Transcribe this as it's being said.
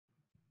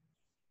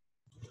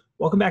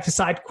Welcome back to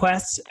Side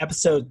Quests,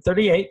 episode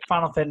 38,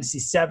 Final Fantasy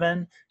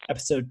VII,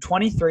 episode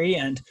 23,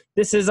 and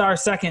this is our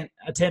second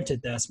attempt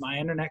at this. My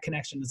internet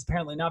connection is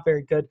apparently not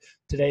very good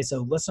today,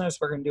 so listeners,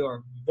 we're going to do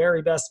our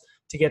very best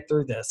to get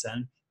through this.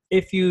 And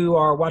if you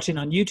are watching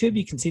on YouTube,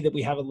 you can see that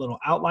we have a little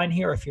outline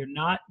here. If you're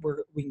not,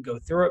 we can go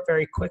through it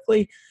very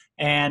quickly,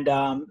 and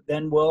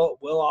then we'll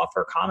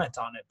offer comment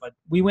on it. But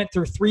we went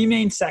through three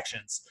main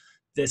sections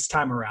this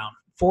time around: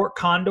 Fort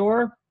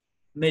Condor,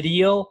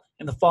 Mideel,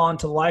 and the fall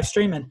into the live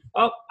stream. And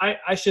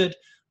I should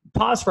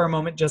pause for a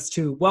moment just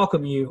to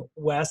welcome you,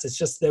 Wes. It's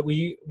just that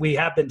we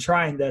have been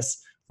trying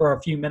this for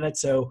a few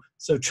minutes, so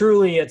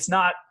truly it's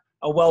not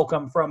a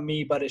welcome from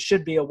me, but it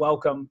should be a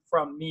welcome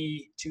from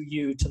me to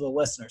you, to the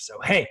listener. So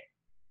hey,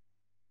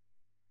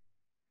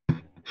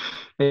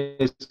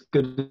 it's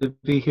good to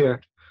be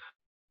here.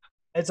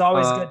 It's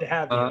always good to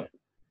have you.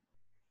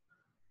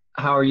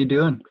 How are you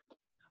doing?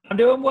 I'm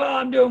doing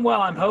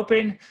well. I'm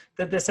hoping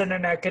that this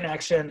internet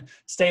connection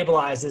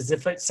stabilizes.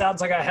 If it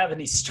sounds like I have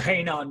any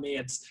strain on me,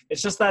 it's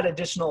just that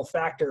additional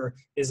factor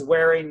is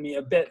wearing me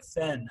a bit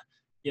thin.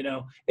 You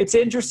know, it's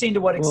interesting to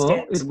what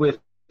extent. Well, with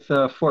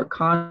Fort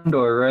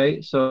Condor,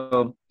 right?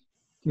 So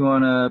you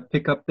want to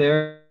pick up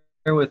there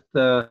with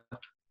the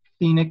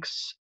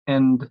Phoenix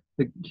and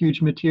the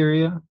huge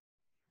materia?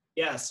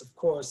 Yes, of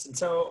course. And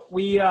so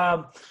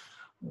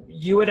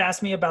you had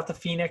asked me about the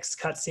Phoenix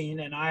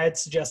cutscene, and I had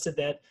suggested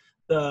that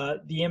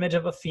the image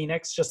of a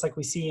phoenix, just like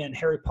we see in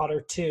Harry Potter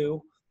 2,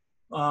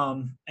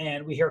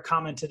 and we hear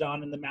commented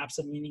on in the Maps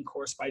of Meaning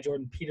course by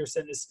Jordan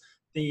Peterson, is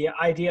the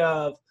idea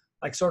of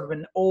like sort of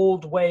an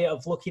old way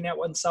of looking at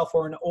oneself,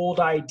 or an old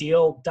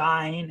ideal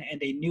dying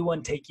and a new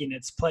one taking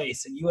its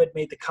place. And you had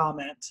made the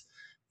comment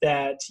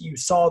that you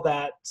saw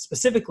that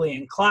specifically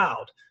in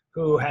Cloud,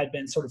 who had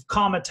been sort of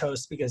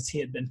comatose because he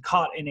had been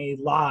caught in a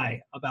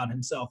lie about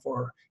himself,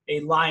 or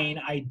a lying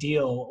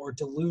ideal or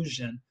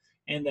delusion,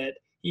 and that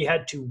he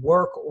had to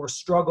work or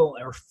struggle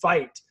or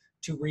fight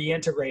to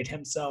reintegrate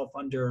himself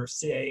under,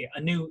 say, a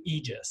new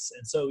aegis.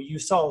 And so you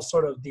saw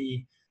sort of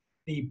the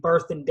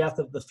birth and death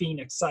of the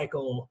Phoenix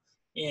cycle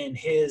in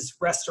his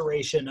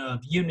restoration of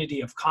unity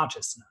of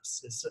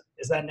consciousness.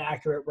 Is that an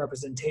accurate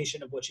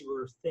representation of what you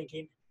were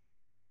thinking?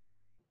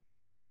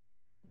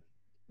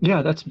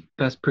 Yeah,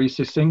 that's pretty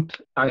succinct.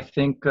 I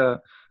think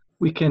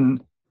we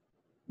can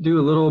do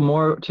a little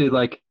more to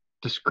like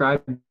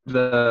describe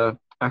the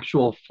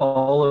actual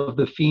fall of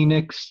the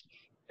Phoenix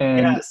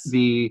and Yes.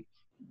 the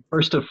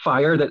burst of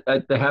fire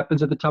that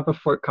happens at the top of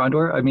Fort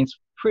Condor. I mean, it's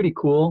pretty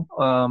cool.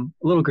 A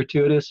little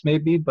gratuitous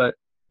maybe, but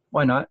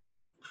why not?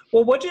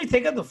 Well, what do you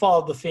think of the fall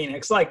of the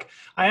Phoenix? Like,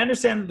 I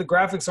understand that the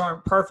graphics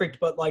aren't perfect,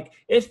 but like,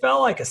 it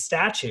felt like a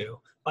statue.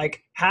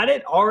 Like, had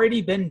it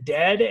already been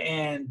dead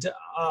and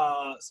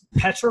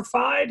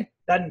petrified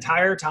that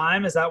entire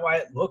time? Is that why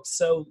it looked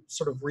so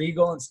sort of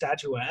regal and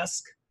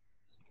statuesque?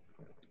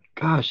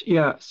 Gosh,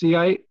 yeah. See,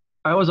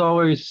 I was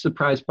always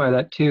surprised by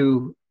that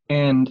too,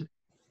 and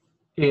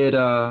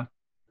its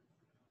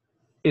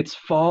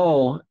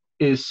fall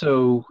is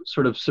so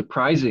sort of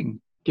surprising,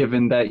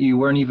 given that you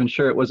weren't even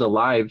sure it was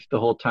alive the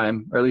whole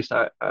time, or at least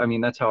I mean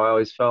that's how I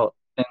always felt.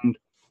 And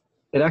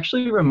it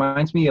actually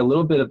reminds me a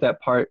little bit of that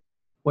part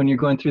when you're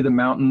going through the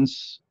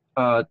mountains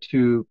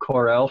to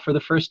Corel for the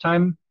first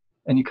time,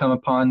 and you come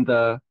upon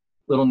the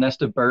little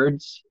nest of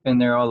birds, and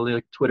they're all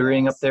like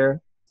twittering up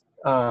there.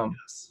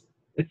 Yes.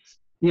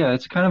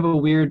 It's kind of a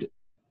weird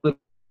little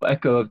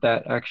echo of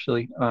that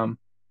actually.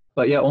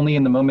 But yeah, only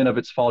in the moment of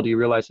its fall do you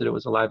realize that it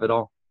was alive at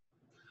all.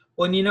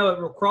 Well, and it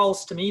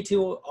recalls to me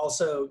too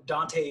also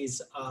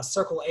Dante's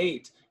Circle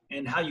 8,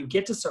 and how you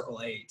get to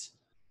Circle 8,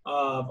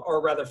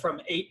 or rather from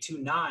 8 to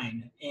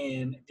 9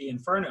 in the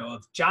Inferno,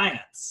 of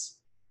giants.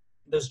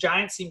 Those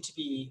giants seem to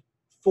be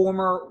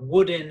former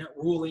wooden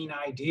ruling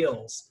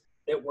ideals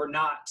that were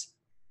not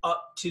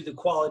up to the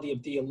quality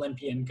of the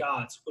Olympian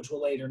gods, which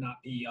will later not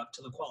be up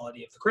to the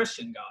quality of the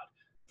Christian God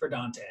for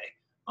Dante.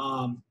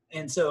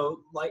 And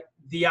so, like,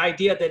 the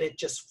idea that it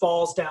just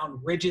falls down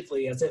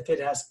rigidly as if it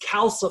has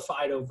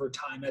calcified over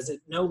time, as it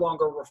no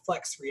longer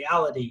reflects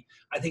reality,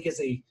 I think is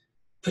a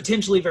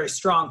potentially very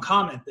strong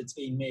comment that's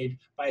being made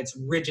by its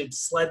rigid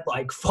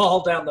sled-like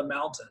fall down the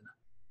mountain.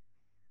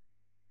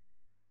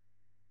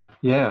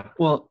 Yeah,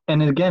 well,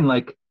 and again,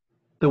 like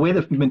the way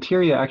the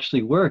materia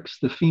actually works,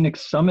 the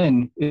Phoenix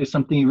summon is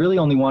something you really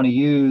only want to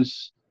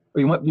use,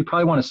 or you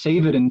probably want to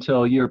save it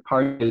until your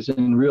party is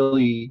in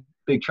really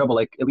big trouble,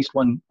 like at least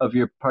one of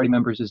your party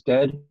members is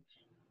dead,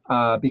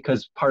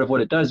 because part of what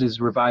it does is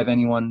revive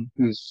anyone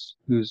who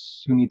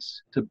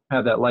needs to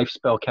have that life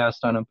spell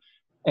cast on them.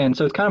 And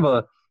so it's kind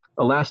of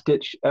a last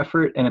ditch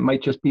effort, and it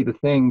might just be the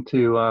thing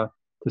to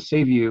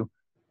save you.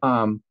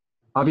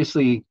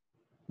 Obviously,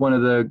 one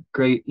of the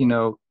great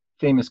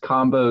famous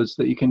combos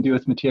that you can do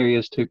with materia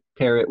is to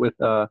pair it with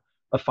a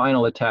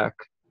final attack.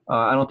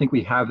 I don't think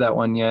we have that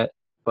one yet,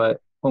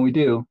 but when we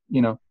do,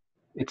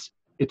 it's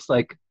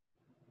like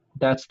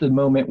that's the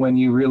moment when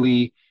you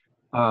really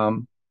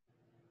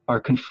are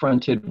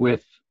confronted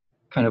with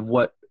kind of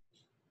what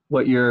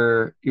what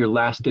your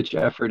last ditch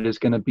effort is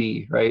going to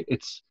be, right?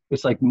 It's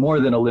like more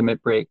than a limit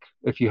break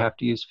if you have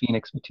to use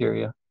Phoenix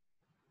materia.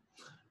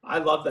 I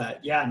love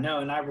that. Yeah, no,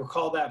 and I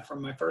recall that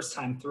from my first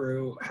time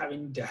through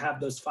having to have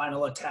those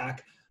final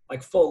attack,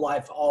 like full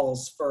life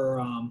alls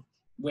for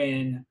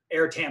when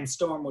Airtam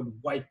Storm would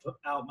wipe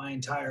out my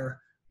entire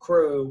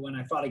crew when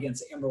I fought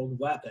against Emerald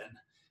Weapon.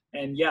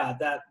 And yeah,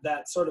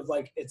 that sort of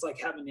like, it's like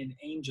having an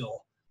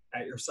angel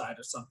at your side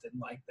or something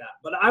like that.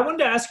 But I wanted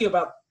to ask you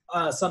about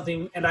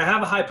something, and I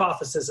have a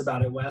hypothesis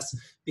about it, Wes,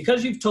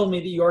 because you've told me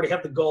that you already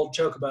have the gold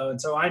chocobo,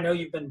 and so I know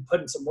you've been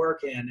putting some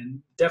work in,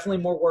 and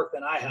definitely more work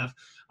than I have.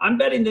 I'm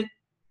betting that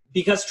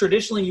because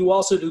traditionally you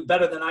also do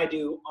better than I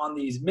do on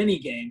these mini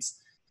games,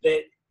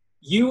 that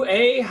you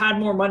had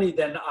more money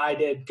than I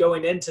did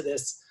going into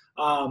this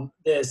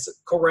this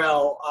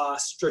Corel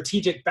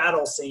strategic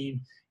battle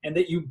scene, and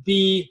that you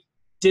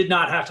did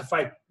not have to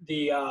fight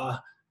the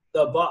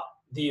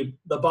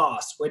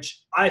boss,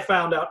 which I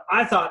found out.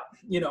 I thought,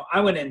 I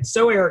went in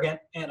so arrogant,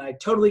 and I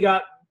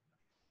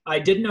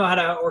didn't know how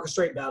to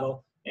orchestrate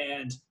battle,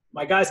 and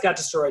my guys got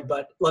destroyed,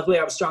 but luckily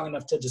I was strong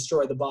enough to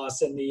destroy the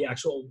boss in the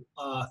actual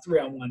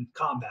 3-on-1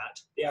 combat,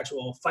 the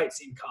actual fight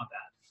scene combat.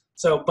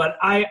 So, but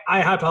I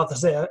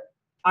hypothesize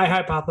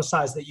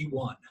that you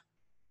won.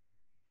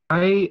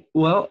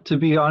 Well, to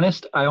be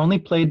honest, I only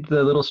played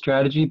the little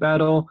strategy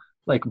battle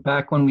like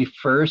back when we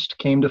first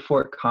came to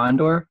Fort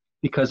Condor,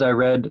 because I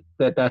read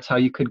that that's how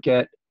you could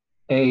get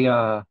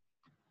an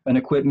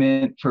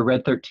equipment for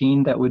Red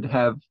 13 that would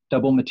have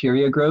double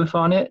materia growth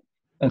on it.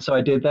 And so I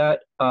did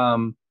that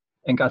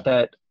and got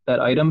that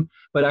item.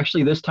 But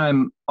actually this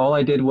time, all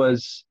I did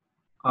was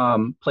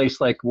place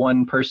like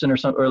one person or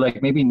something, or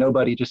like maybe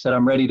nobody, just said,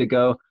 I'm ready to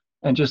go,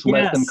 and just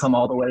let them come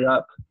all the way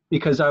up.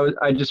 Because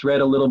I just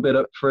read a little bit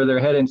further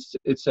ahead, and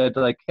it said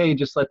like, hey,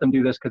 just let them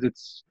do this because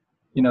it's,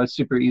 it's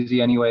super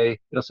easy anyway.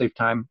 It'll save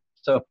time.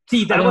 So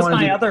see, that was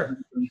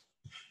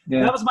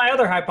my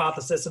other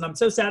hypothesis, and I'm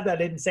so sad that I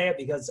didn't say it,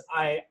 because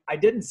I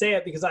didn't say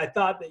it because I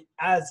thought that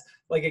as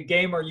like a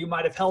gamer you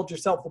might have held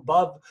yourself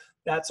above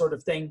that sort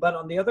of thing. But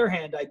on the other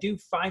hand, I do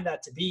find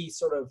that to be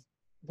sort of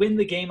when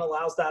the game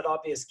allows that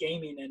obvious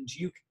gaming, and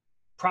you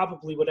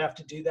probably would have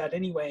to do that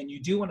anyway, and you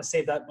do want to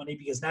save that money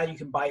because now you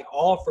can buy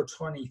all for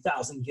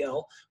 20,000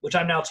 gil, which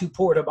I'm now too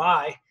poor to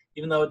buy,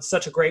 even though it's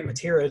such a great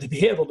material to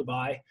be able to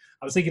buy.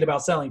 I was thinking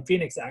about selling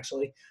Phoenix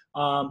actually.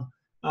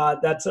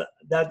 That's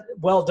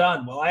well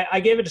done. Well, I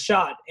gave it a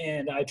shot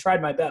and I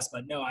tried my best,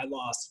 but no, I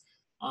lost.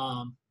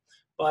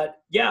 But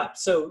yeah,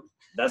 so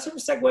that sort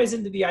of segues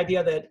into the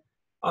idea that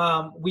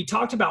we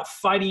talked about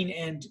fighting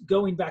and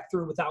going back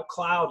through without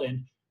Cloud.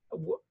 And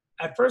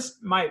at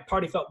first my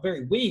party felt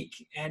very weak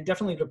and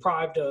definitely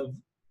deprived of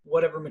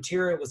whatever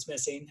material was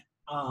missing,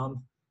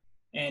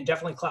 and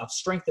definitely Cloud's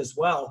strength as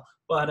well.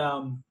 But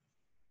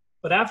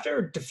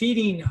after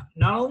defeating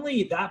not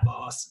only that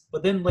boss,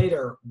 but then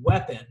later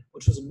Weapon,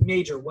 which was a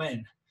major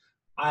win,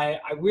 I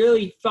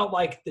really felt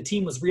like the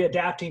team was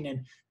readapting,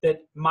 and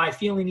that my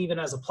feeling even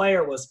as a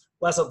player was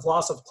less of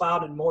loss of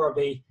Cloud and more of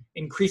a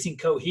increasing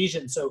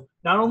cohesion. So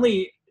not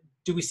only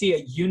do we see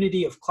a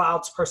unity of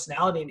Cloud's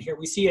personality in here,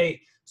 we see a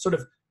sort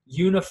of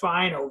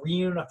unifying or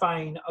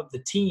reunifying of the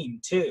team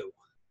too.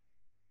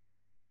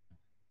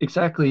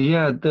 Exactly.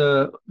 Yeah.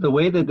 The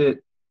way that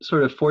it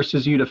sort of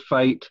forces you to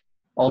fight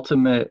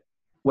ultimate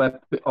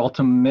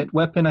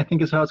weapon, I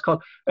think is how it's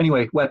called.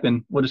 Anyway,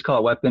 weapon, we'll just call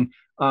it weapon,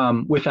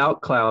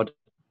 without Cloud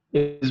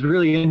is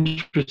really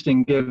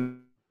interesting,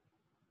 given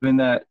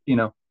that,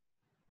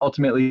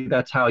 ultimately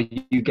that's how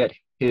you get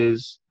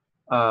his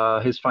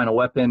final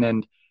weapon.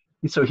 And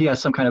so he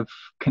has some kind of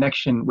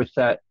connection with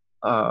that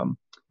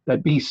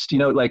beast,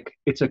 like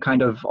it's a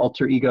kind of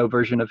alter ego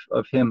version of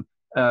him.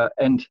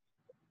 And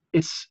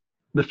it's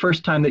the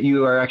first time that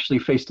you are actually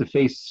face to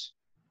face,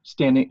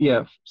 standing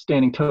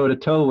toe to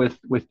toe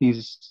with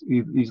these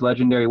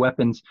legendary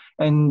weapons.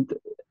 And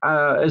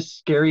as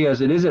scary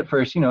as it is at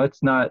first,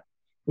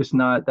 it's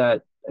not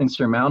that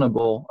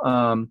insurmountable.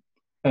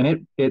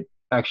 And it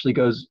actually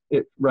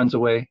runs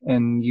away,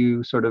 and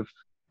you sort of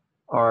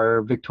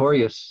are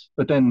victorious.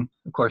 But then,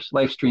 of course,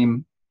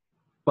 Lifestream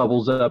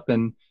bubbles up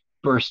and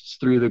bursts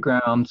through the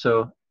ground,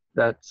 so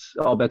that's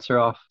all bets are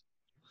off.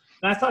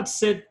 And I thought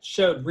Sid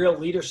showed real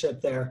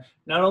leadership there,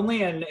 not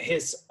only in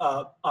his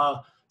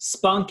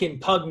spunk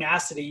and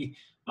pugnacity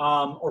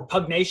or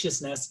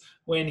pugnaciousness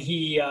when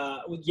he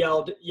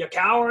yelled, "You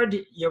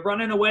coward, you're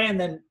running away," and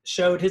then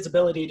showed his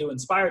ability to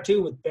inspire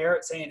too, with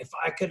Barrett saying, if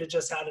I could have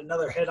just had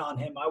another hit on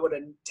him, I would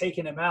have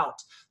taken him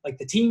out. Like,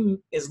 the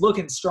team is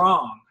looking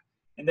strong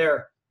and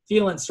they're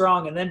feeling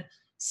strong. And then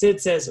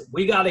Sid says,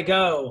 we got to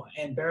go.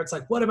 And Barrett's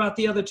like, what about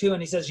the other two?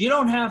 And he says, you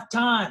don't have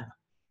time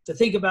to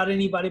think about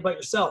anybody but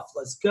yourself.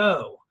 Let's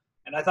go.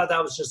 And I thought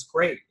that was just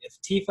great. If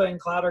Tifa and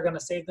Cloud are going to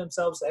save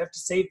themselves, they have to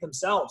save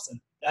themselves.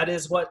 And that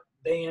is what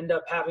they end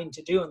up having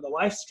to do in the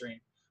live stream,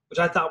 which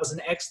I thought was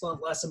an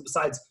excellent lesson,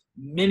 besides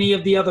many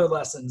of the other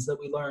lessons that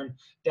we learned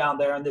down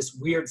there on this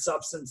weird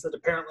substance that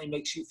apparently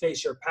makes you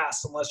face your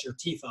past unless you're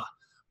Tifa.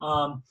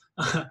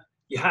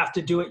 You have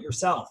to do it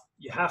yourself.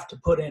 You have to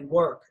put in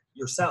work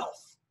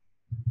yourself.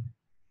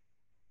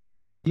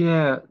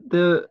 Yeah,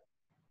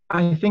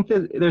 I think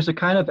that there's a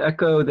kind of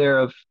echo there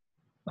of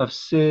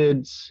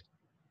Sid's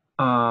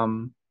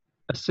um,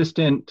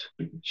 assistant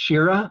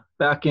Shira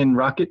back in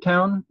Rocket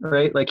Town,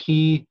 right? Like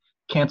he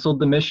canceled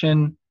the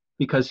mission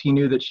because he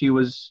knew that she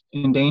was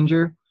in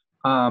danger.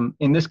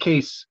 In this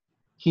case,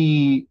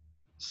 he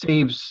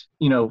saves,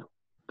 the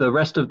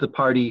rest of the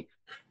party,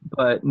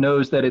 but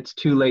knows that it's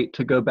too late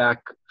to go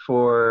back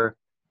for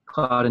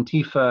Cloud and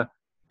Tifa.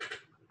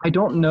 I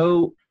don't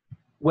know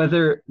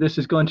whether this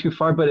is going too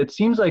far, but it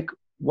seems like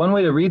one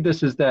way to read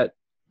this is that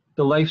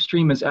the life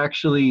stream is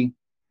actually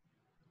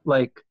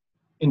like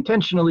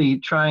intentionally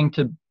trying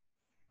to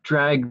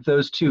drag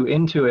those two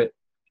into it,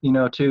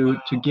 to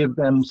give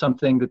them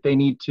something that they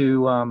need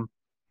to,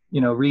 you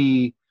know,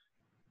 re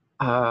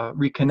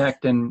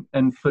reconnect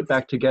and put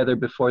back together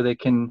before they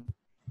can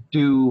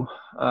do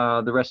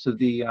the rest of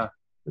the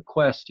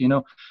quest.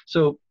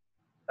 So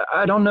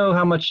I don't know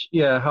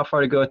how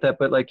far to go with that,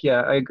 but like,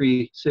 yeah, I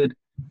agree, Sid.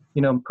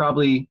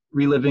 Probably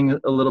reliving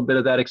a little bit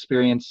of that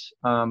experience,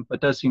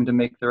 but does seem to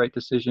make the right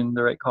decision,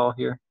 the right call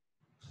here.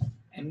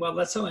 And well,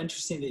 that's so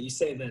interesting that you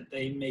say that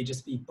they may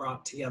just be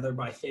brought together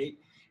by fate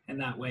in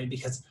that way,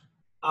 because,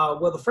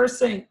 well, the first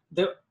thing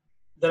that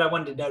I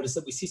wanted to notice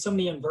that we see so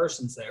many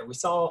inversions there. We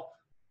saw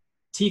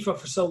Tifa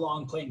for so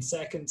long playing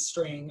second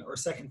string or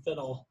second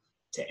fiddle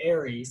to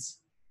Ares,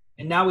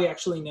 and now we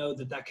actually know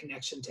that that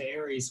connection to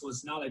Ares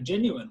was not a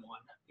genuine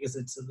one, because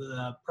it's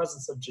the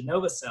presence of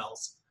Genova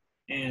cells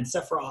and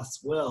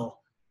Sephiroth's will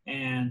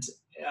and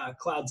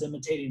Cloud's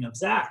imitating of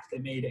Zack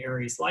that made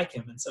Ares like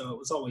him, and so it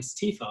was always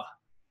Tifa.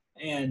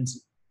 And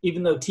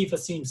even though Tifa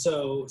seemed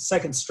so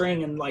second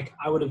string, and like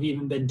I would have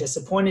even been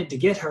disappointed to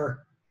get her,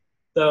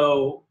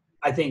 though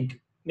I think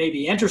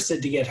maybe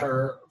interested to get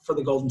her for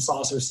the Golden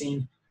Saucer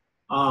scene,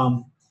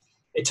 um,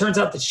 it turns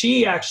out that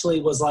she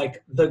actually was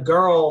like the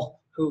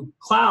girl who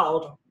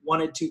Cloud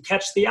wanted to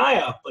catch the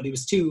eye of, but he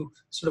was too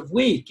sort of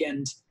weak.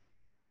 And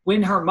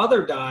when her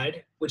mother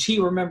died, which he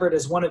remembered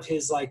as one of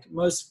his like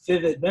most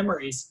vivid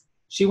memories,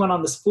 she went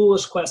on this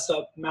foolish quest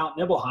up Mount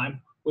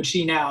Nibelheim, which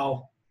she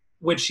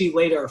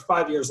later,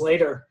 5 years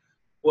later,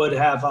 would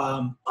have,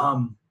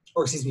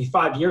 or excuse me,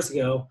 5 years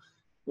ago,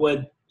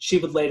 she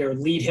would later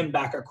lead him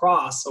back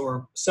across,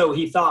 or so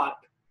he thought.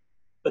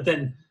 But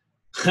then,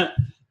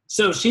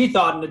 so she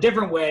thought in a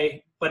different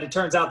way, but it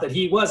turns out that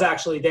he was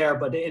actually there,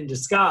 but in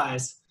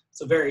disguise.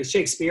 So very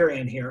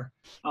Shakespearean here.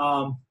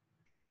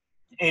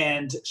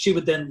 And she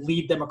would then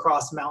lead them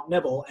across Mount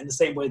Nibel in the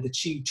same way that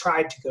she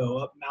tried to go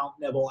up Mount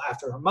Nibel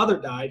after her mother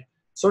died,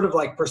 sort of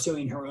like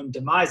pursuing her own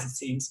demise, it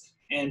seems.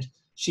 And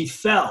she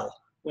fell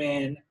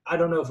when, I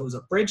don't know if it was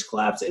a bridge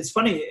collapse. It's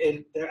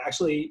funny,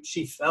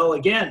 she fell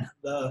again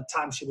the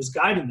time she was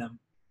guiding them,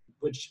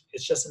 which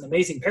is just an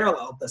amazing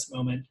parallel at this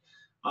moment.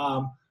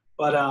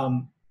 But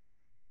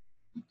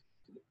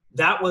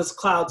that was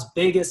Cloud's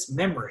biggest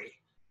memory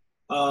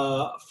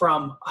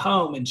from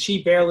home, and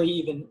she barely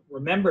even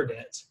remembered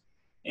it,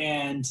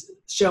 and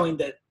showing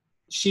that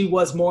she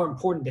was more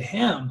important to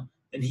him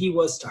than he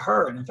was to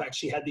her. And in fact,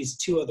 she had these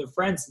two other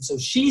friends, and so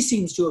she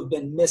seems to have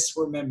been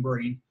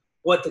misremembering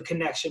what the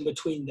connection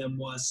between them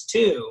was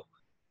too.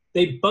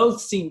 They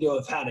both seem to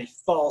have had a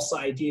false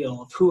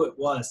ideal of who it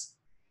was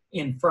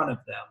in front of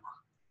them.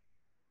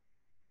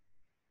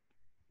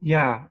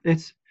 Yeah,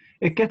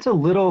 it gets a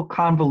little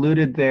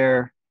convoluted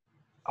there,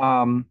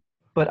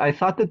 but I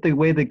thought that the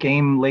way the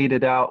game laid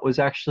it out was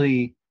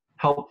actually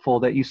helpful,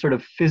 that you sort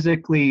of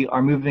physically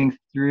are moving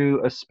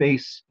through a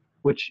space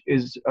which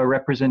is a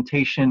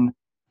representation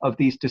of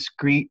these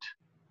discrete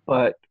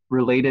but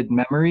related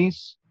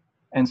memories.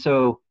 And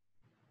so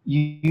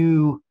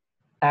you,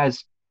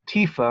 as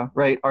Tifa,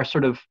 right, are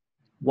sort of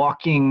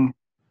walking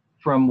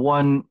from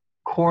one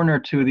corner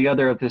to the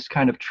other of this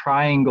kind of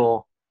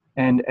triangle,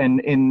 and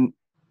in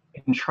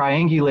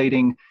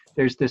triangulating,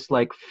 there's this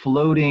like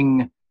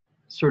floating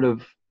sort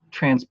of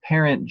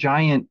transparent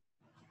giant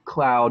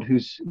Cloud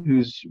who's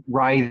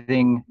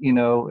writhing,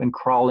 and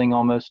crawling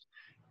almost.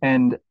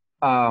 And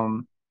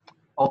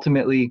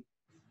ultimately,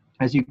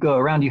 as you go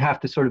around, you have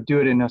to sort of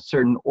do it in a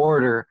certain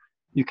order.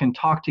 You can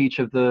talk to each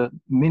of the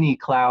mini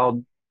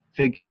Cloud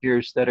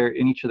figures that are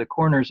in each of the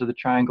corners of the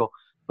triangle,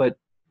 but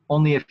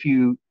only if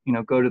you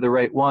go to the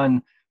right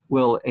one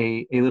will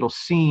a little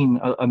scene,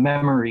 a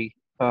memory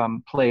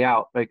play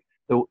out. Like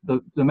the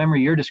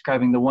memory you're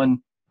describing,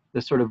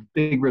 the sort of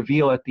big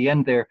reveal at the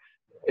end there,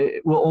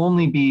 it will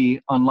only be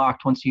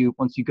unlocked once you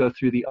go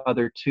through the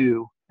other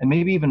two, and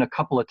maybe even a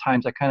couple of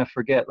times. I kind of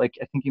forget. Like,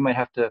 I think you might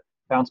have to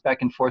bounce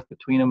back and forth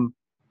between them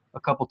a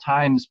couple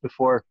times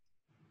before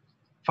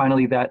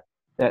finally that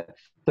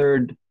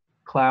third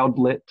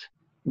cloudlet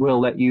will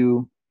let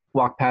you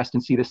walk past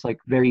and see this like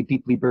very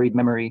deeply buried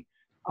memory,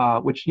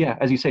 which, yeah,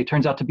 as you say,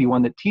 turns out to be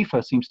one that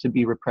Tifa seems to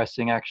be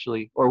repressing,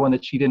 actually, or one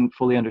that she didn't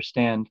fully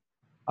understand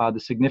the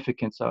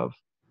significance of.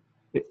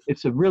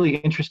 It's a really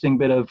interesting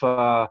bit of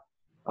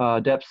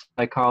depth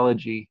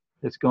psychology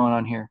that's going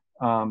on here,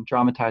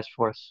 dramatized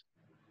for us.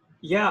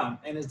 Yeah,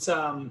 and it's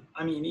I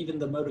mean, even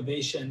the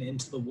motivation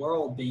into the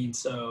world being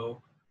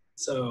so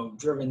So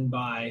driven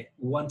by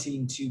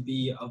wanting to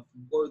be of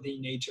worthy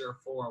nature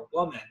for a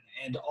woman,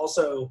 and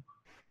also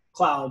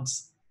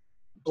Cloud's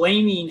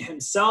blaming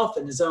himself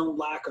and his own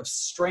lack of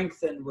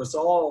strength and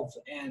resolve,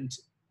 and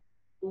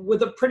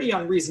with a pretty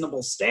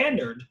unreasonable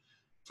standard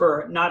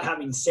for not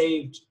having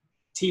saved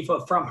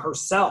Tifa from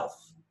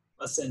herself,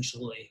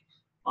 essentially,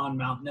 on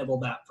Mount Nibble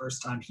that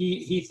first time.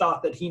 He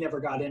thought that he never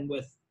got in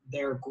with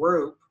their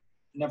group,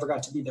 never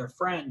got to be their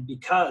friend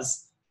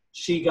because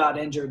she got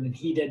injured and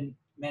he didn't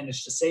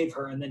manage to save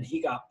her, and then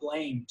he got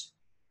blamed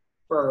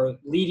for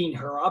leading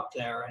her up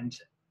there. And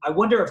I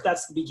wonder if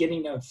that's the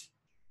beginning of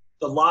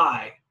the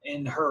lie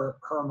in her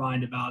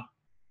mind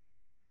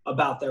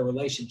about their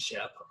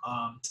relationship,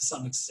 to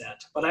some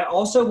extent. But I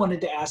also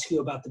wanted to ask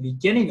you about the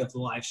beginning of the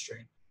live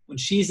stream, when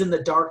she's in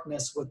the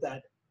darkness with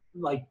that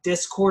like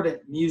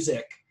discordant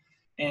music,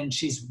 and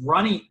she's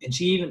running, and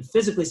she even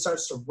physically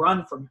starts to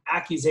run from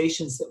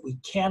accusations that we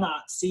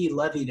cannot see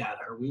levied at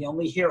her. We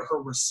only hear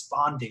her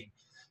responding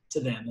to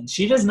them. And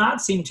she does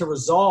not seem to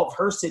resolve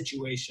her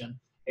situation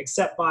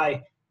except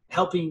by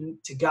helping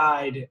to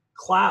guide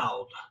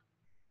Cloud.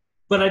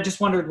 But I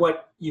just wondered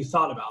what you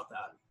thought about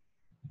that.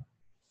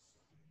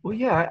 Well,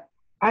 yeah,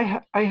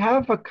 I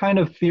have a kind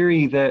of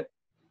theory that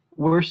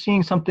we're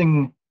seeing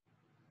something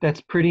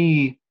that's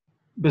pretty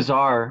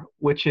bizarre,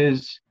 which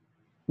is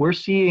we're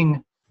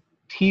seeing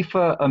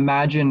Tifa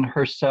imagine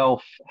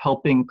herself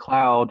helping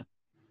Cloud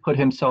put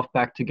himself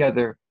back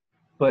together.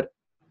 But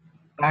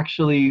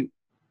actually,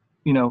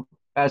 you know,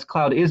 as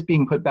Cloud is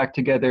being put back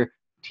together,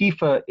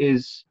 Tifa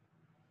is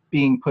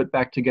being put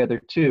back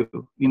together too.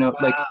 You know,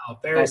 Wow, like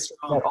very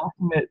strong. that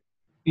ultimate,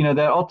 you know,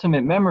 that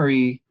ultimate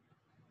memory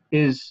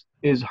is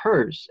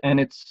hers, and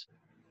it's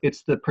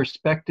the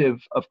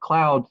perspective of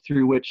Cloud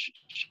through which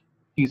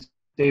she's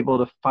able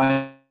to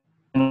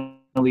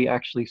finally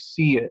actually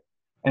see it.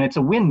 And it's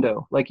a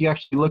window, like you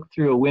actually look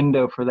through a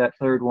window for that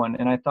third one.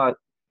 And I thought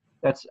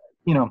that's,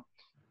 you know,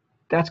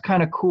 that's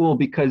kind of cool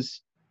because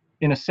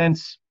in a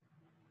sense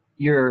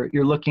you're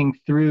looking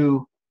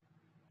through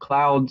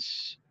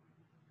Cloud's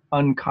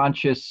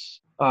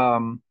unconscious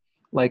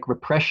like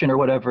repression or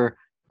whatever,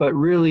 but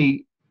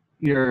really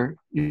you're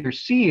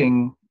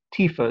seeing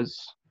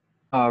Tifa's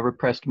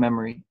repressed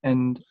memory.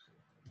 And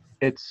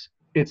it's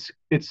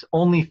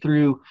only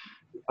through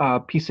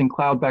piecing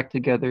Cloud back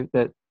together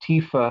that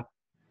Tifa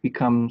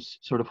becomes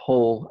sort of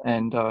whole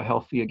and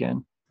healthy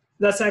again.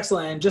 That's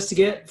excellent. And just to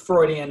get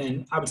Freudian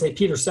and I would say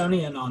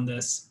Petersonian on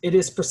this, it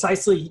is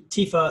precisely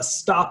Tifa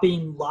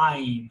stopping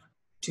lying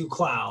to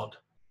Cloud,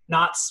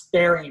 not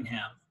sparing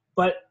him,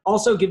 but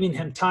also giving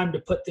him time to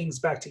put things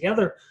back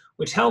together,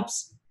 which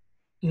helps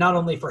not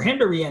only for him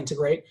to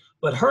reintegrate,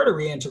 but her to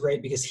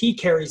reintegrate, because he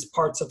carries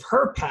parts of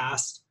her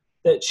past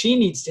that she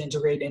needs to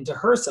integrate into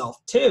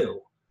herself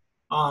too,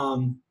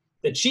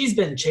 that she's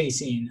been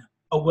chasing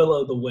a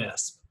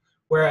will-o'-the-wisp.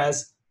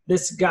 Whereas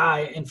this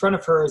guy in front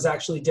of her is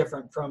actually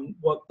different from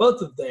what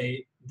both of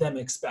them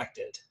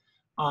expected.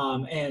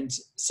 And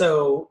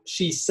so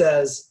she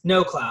says,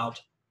 no, Cloud,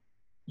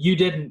 you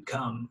didn't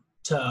come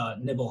to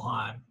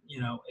Nibelheim. You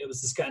know, it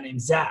was this guy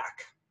named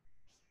Zach.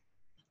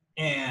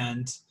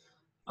 And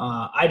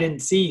I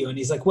didn't see you. And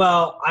he's like,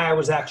 well, I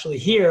was actually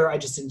here. I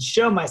just didn't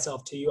show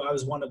myself to you. I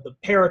was one of the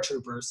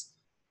paratroopers.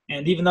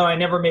 And even though I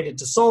never made it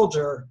to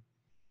soldier,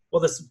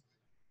 well,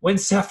 when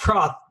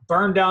Sephiroth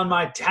burned down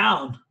my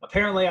town,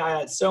 apparently I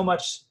had so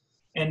much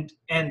and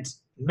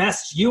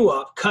messed you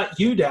up, cut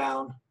you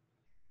down.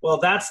 Well,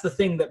 that's the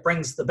thing that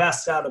brings the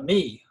best out of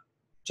me.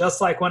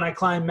 Just like when I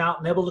climbed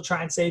Mount Nibble to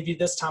try and save you,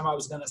 this time I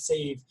was going to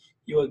save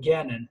you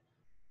again. And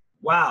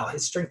wow,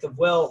 his strength of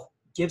will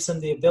gives him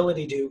the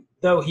ability to,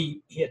 though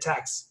he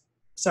attacks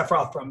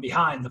Sephiroth from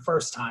behind the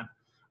first time,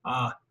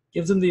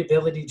 gives him the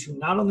ability to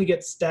not only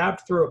get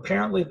stabbed through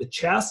apparently the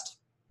chest,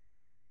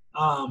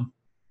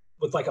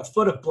 with like a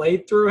foot of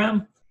blade through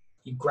him.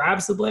 He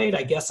grabs the blade,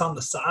 I guess, on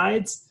the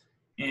sides,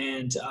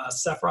 and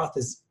Sephiroth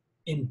is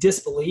in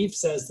disbelief,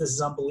 says this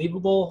is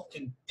unbelievable,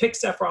 and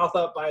picks Sephiroth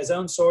up by his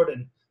own sword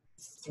and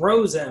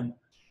throws him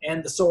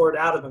and the sword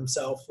out of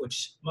himself,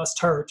 which must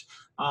hurt,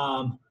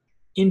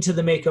 into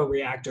the Mako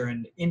reactor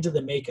and into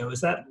the Mako.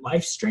 Is that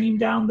life stream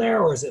down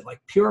there, or is it like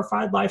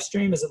purified life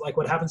stream? Is it like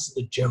what happens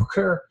to the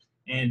Joker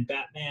and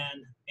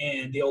Batman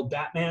and the old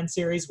Batman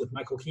series with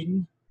Michael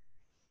Keaton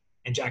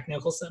and Jack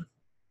Nicholson?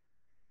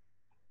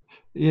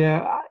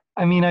 Yeah,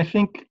 I mean, I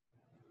think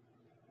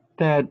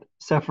that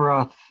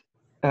Sephiroth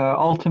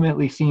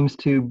ultimately seems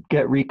to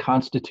get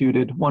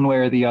reconstituted one way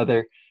or the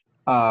other.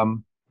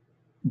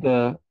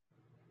 The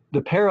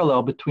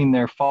parallel between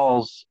their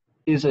falls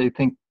is, I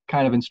think,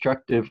 kind of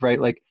instructive, right?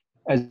 Like,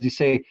 as you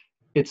say,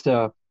 it's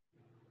a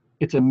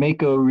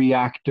Mako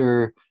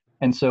reactor,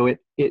 and so it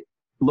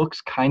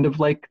looks kind of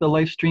like the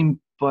life stream,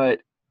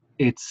 but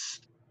it's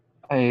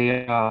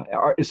an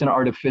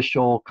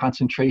artificial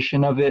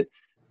concentration of it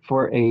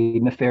for a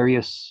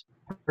nefarious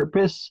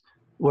purpose.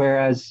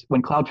 Whereas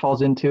when Cloud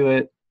falls into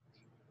it,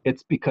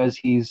 it's because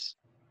he's,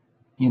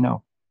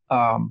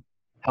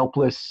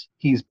 helpless.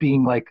 He's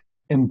being like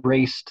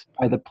embraced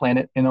by the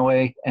planet in a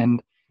way,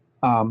 and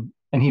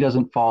and he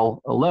doesn't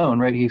fall alone,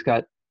 right? He's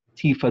got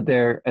Tifa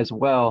there as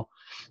well.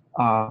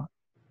 I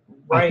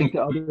think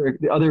Right.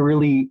 the other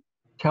really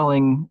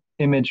telling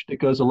image that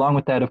goes along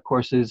with that, of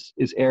course, is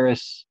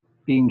Eris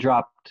being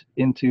dropped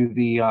into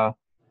the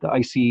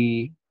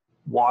icy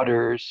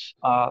waters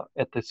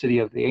at the City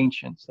of the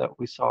Ancients that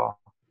we saw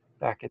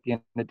back at the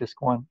end of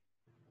Disc 1.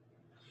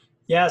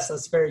 Yes,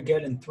 that's very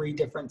good. And three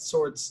different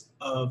sorts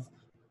of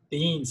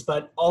beings,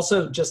 but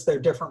also just their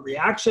different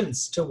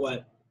reactions to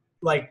what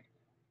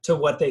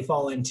they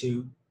fall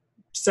into.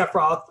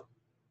 Sephiroth,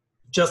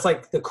 just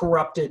like the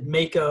corrupted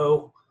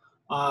Mako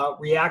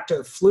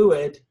reactor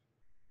fluid,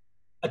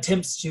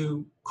 attempts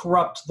to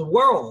corrupt the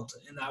world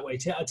in that way,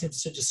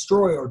 attempts to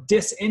destroy or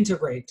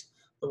disintegrate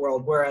the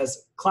world,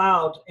 whereas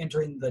Cloud,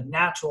 entering the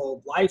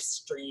natural life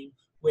stream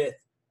with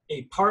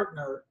a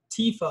partner,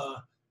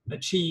 Tifa,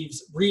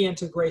 achieves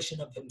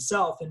reintegration of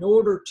himself in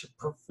order to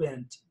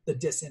prevent the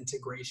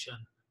disintegration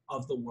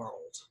of the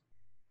world.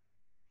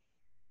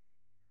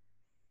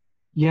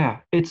 Yeah,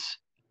 it's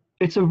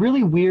a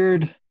really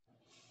weird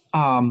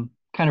kind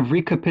of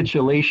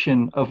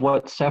recapitulation of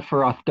what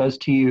Sephiroth does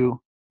to you,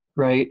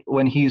 right?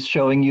 When he's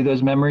showing you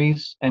those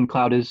memories and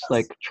Cloud is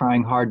like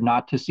trying hard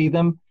not to see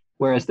them.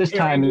 Whereas this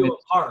time you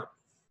apart.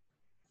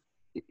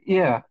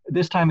 Yeah,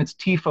 this time it's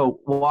Tifa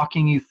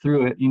walking you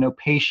through it,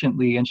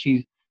 patiently, and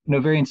she's,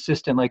 very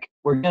insistent, like,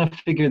 we're gonna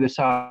figure this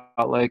out,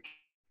 like,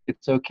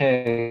 it's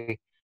okay.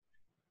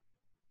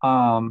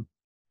 And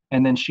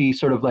then she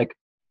sort of like,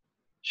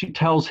 she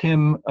tells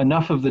him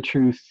enough of the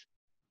truth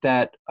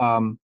that,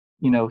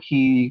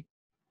 he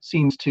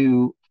seems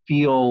to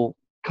feel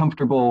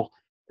comfortable,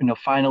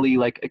 finally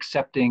like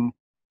accepting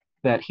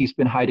that he's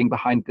been hiding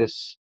behind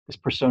this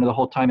persona the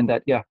whole time, and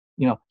that, yeah,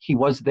 he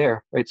was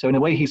there, right? So in a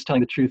way, he's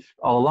telling the truth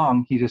all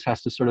along. He just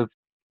has to sort of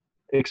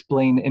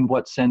explain in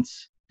what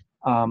sense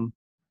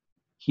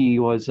he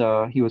was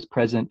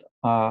present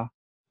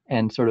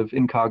and sort of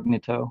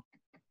incognito.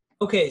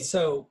 Okay,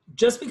 so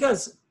just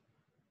because,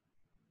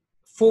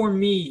 for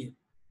me,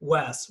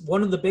 Wes,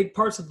 one of the big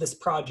parts of this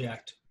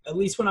project, at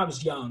least when I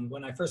was young,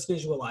 when I first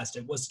visualized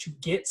it, was to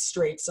get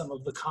straight some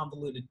of the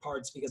convoluted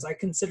parts, because I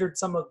considered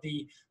some of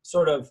the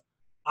sort of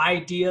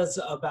ideas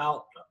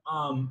about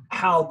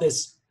how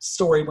this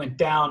story went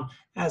down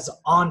as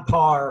on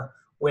par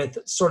with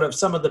sort of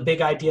some of the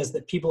big ideas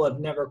that people have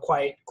never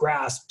quite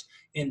grasped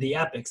in the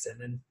epics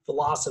and in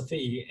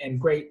philosophy and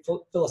great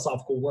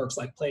philosophical works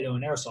like Plato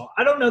and Aristotle.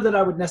 I don't know that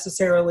I would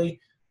necessarily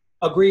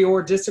agree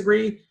or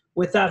disagree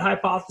with that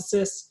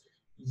hypothesis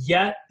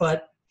yet,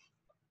 but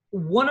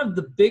one of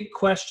the big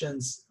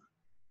questions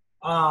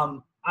I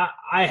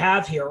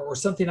have here, or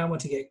something I want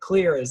to get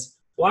clear, is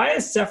why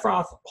is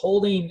Sephiroth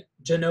holding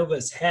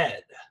Jenova's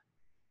head?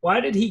 Why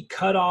did he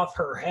cut off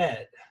her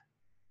head?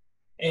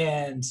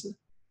 And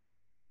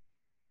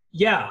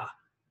yeah,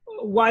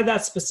 why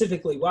that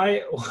specifically?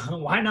 Why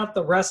not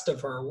the rest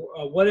of her?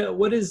 What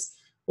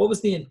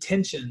was the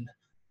intention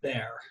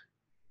there?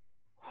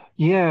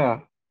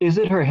 Yeah, is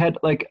it her head?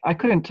 Like, I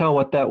couldn't tell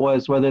what that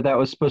was, whether that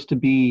was supposed to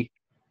be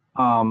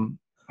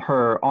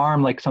her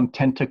arm, like some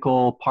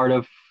tentacle part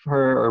of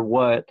her, or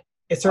what.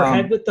 It's her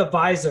head with the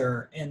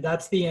visor, and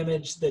that's the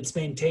image that's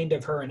maintained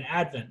of her in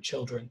Advent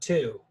Children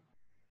too.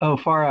 Oh,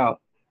 far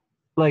out.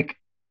 Like,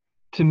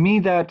 to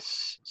me,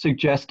 that's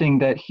suggesting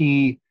that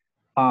he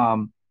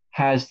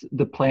has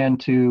the plan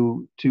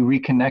to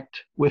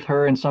reconnect with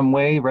her in some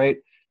way, right?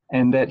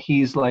 And that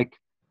he's like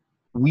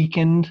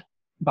weakened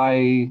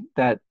by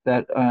that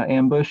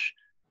ambush,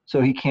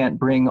 so he can't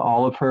bring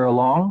all of her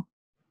along.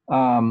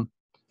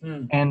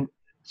 And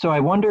so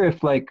I wonder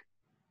if, like,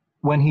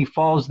 when he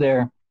falls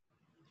there,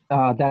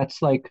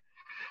 that's like,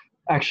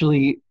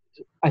 actually,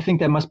 I think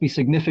that must be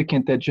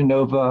significant that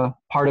Jenova,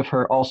 part of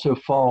her, also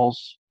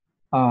falls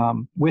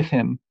with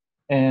him.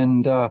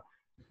 And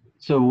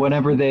so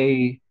whenever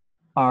they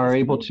are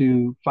able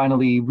to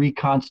finally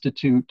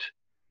reconstitute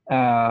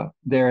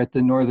there at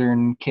the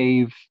northern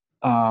cave,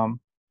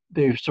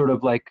 they're sort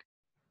of like,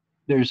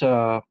 there's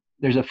a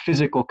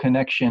physical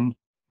connection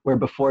where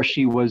before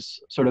she was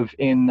sort of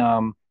in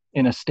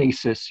a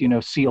stasis,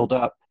 sealed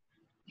up.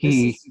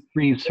 He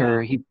breathes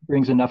her. He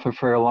brings enough of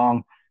her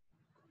along.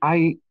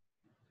 I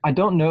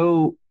don't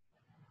know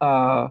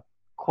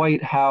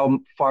quite how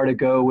far to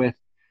go with,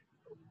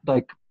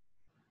 like,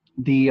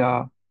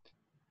 the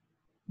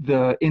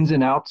ins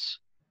and outs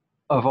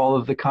of all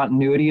of the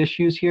continuity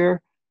issues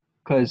here,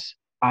 because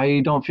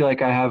I don't feel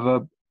like I have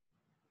a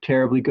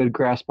terribly good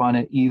grasp on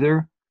it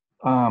either.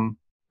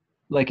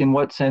 Like, in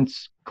what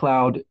sense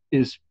Cloud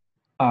is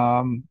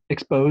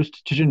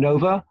exposed to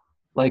Jenova?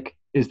 Like,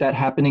 is that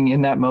happening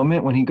in that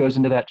moment when he goes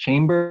into that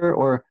chamber,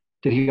 or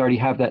did he already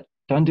have that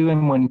done to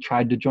him when he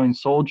tried to join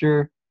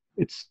Soldier?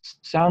 It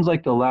sounds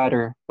like the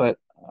latter, but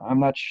I'm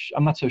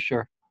not so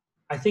sure.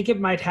 I think it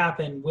might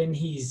happen when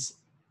he's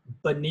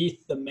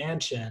beneath the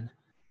mansion,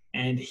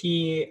 and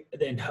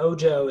then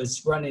Hojo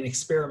is running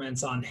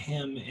experiments on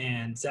him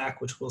and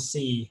Zack, which we'll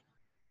see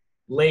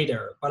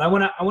later. But I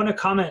want to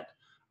comment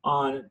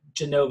on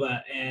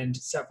Jenova and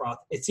Sephiroth.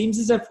 It seems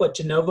as if what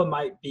Jenova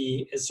might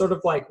be is sort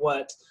of like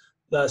what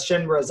the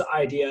Shinra's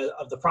idea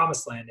of the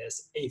promised land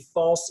is a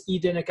false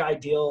Edenic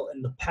ideal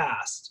in the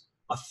past,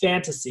 a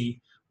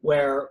fantasy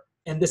where,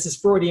 and this is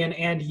Freudian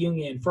and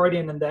Jungian,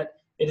 Freudian in that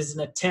it is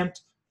an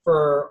attempt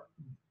for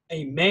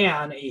a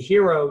man, a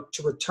hero,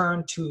 to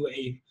return to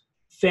a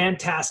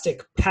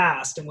fantastic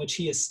past in which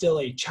he is still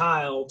a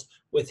child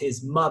with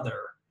his mother.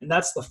 And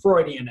that's the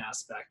Freudian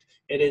aspect.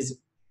 It is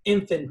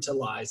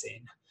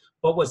infantilizing.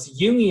 But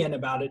what's Jungian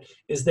about it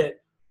is that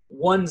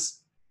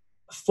one's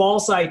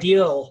false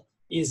ideal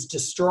is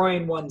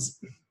destroying one's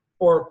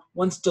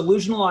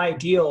delusional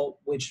ideal,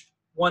 which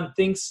one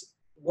thinks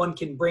one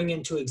can bring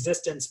into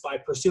existence by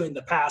pursuing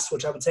the past,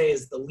 which I would say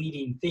is the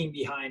leading theme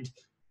behind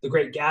The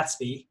Great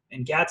Gatsby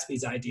and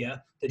Gatsby's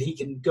idea that he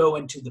can go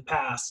into the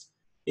past,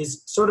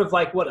 is sort of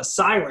like what a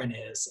siren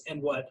is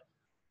and what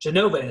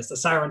Genova is, the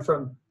siren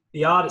from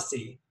the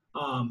Odyssey,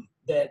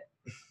 that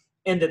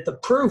the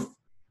proof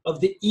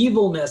of the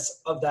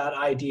evilness of that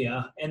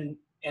idea and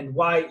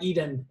why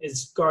Eden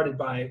is guarded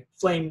by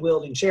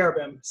flame-wielding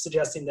cherubim,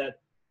 suggesting that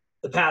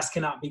the past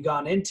cannot be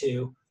gone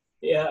into,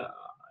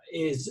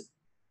 is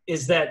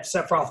that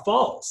Sephiroth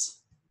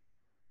falls,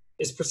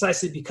 is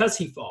precisely because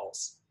he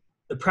falls.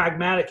 The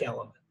pragmatic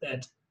element,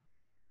 that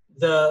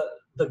the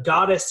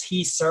goddess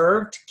he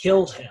served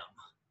killed him.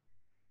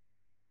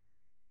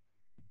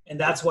 And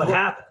that's what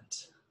happened.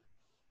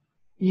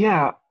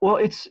 Yeah, well,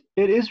 it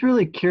is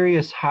really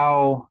curious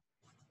how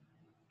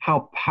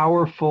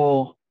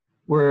powerful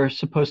we're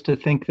supposed to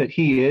think that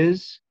he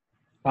is,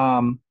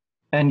 and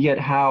yet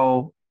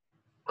how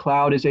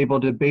Cloud is able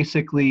to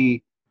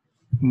basically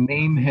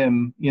name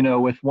him,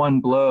 with one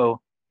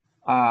blow.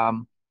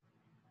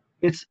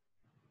 It's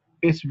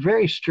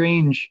very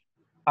strange.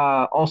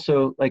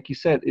 Also, like you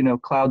said,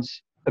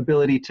 Cloud's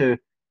ability to,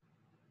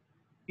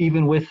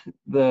 even with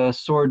the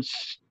sword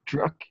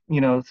struck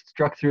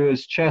through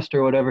his chest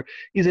or whatever,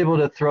 he's able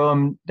to throw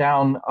him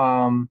down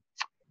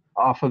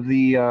off of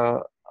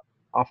the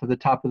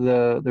top of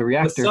the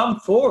reactor. With some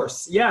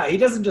force. Yeah, he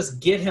doesn't just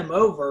get him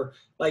over.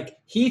 Like,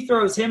 he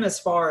throws him as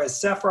far as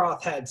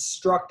Sephiroth had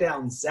struck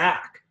down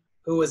Zack,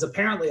 who was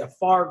apparently a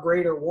far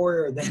greater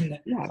warrior than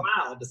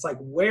Cloud. It's like,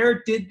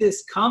 where did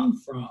this come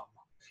from?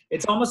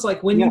 It's almost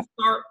like when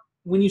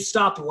you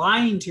stop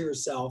lying to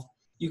yourself,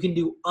 you can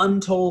do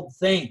untold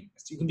things.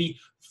 You can be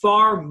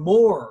far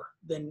more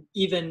than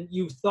even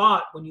you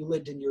thought when you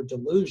lived in your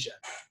delusion.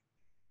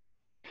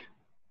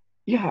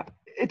 Yeah,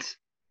 it's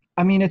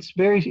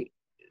very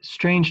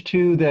strange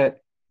too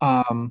that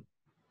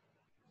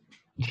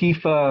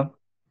Tifa,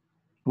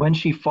 when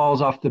she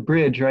falls off the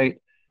bridge, right,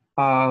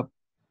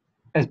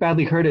 as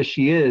badly hurt as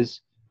she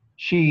is,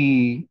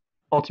 she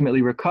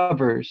ultimately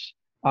recovers.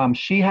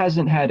 She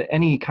hasn't had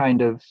any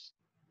kind of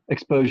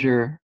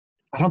exposure.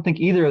 I don't think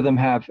either of them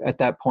have at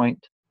that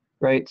point,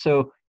 right?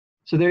 So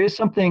there is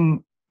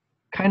something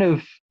kind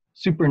of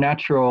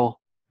supernatural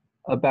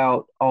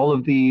about all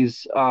of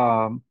these.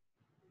 I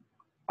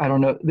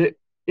don't know.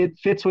 It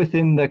fits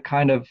within the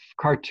kind of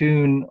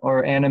cartoon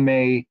or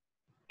anime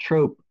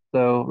trope,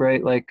 though,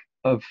 right? Like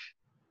of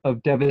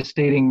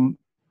devastating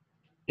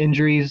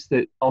injuries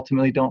that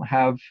ultimately don't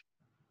have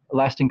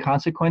lasting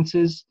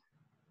consequences.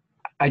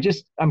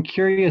 I'm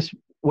curious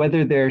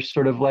whether there's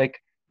sort of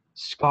like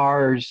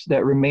scars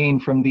that remain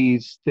from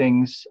these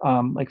things,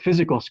 like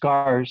physical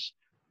scars,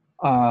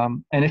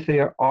 and if they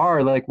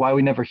are, like, why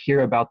we never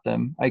hear about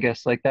them. I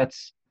guess like that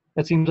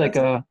seems like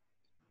a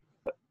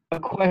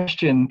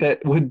question that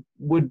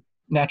would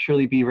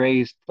naturally be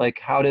raised. Like,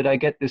 how did I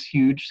get this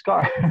huge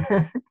scar?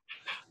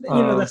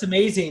 That's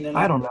amazing, and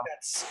I don't know.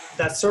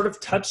 That's sort of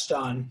touched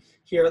on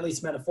here, at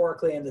least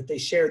metaphorically, in that they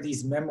share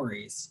these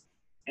memories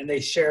and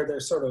they share their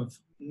sort of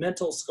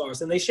mental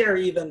scars, and they share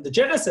even the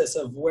genesis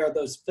of where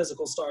those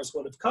physical scars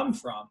would have come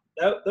from,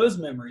 those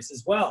memories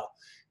as well.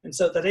 And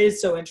so that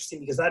is so interesting,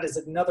 because that is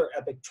another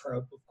epic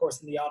trope. Of course,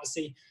 in the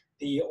Odyssey,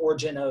 the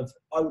origin of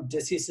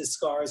Odysseus'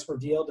 scars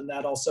revealed, and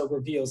that also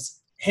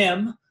reveals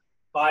him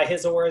by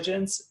his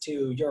origins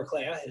to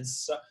Eurycleia,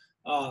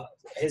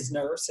 his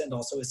nurse, and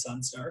also his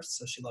son's nurse,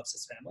 so she loves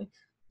his family.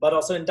 But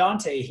also in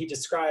Dante, he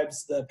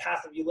describes the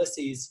path of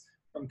Ulysses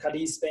from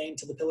Cadiz, Spain,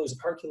 to the Pillars of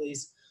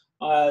Hercules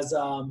as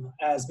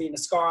being a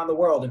scar on the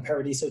world in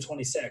Paradiso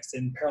 26,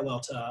 in parallel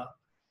to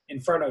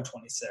Inferno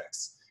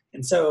 26.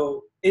 And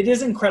so it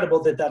is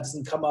incredible that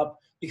doesn't come up,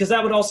 because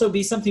that would also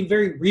be something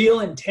very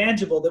real and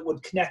tangible that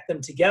would connect them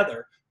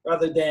together,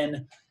 rather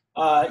than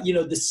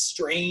this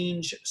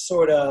strange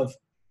sort of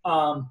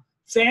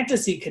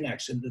fantasy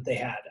connection that they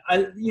had.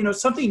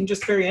 Something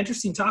just very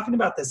interesting talking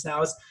about this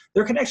now is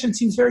their connection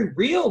seems very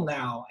real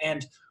now,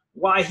 and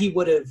why he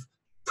would have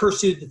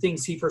pursued the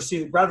things he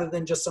pursued, rather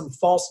than just some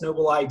false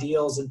noble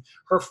ideals and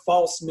her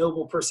false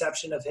noble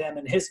perception of him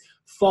and his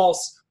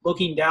false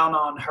looking down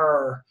on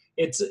her.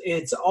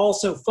 It's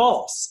also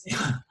false.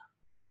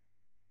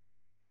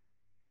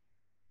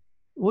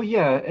 Well,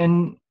 yeah,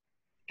 and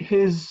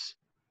his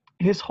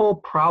whole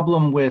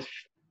problem with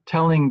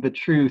telling the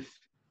truth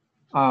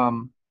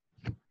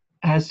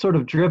has sort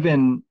of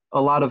driven a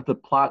lot of the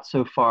plot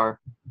so far.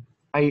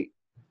 I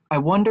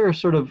wonder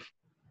sort of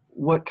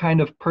what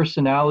kind of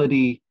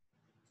personality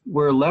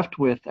we're left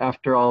with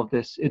after all of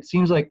this. It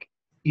seems like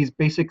he's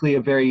basically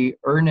a very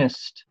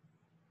earnest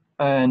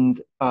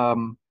and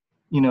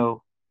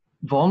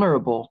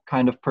vulnerable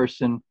kind of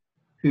person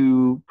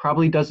who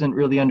probably doesn't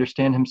really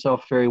understand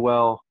himself very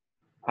well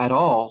at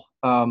all.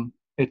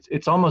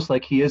 It's almost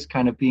like he is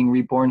kind of being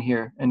reborn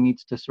here and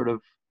needs to sort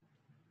of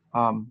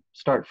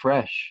start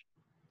fresh.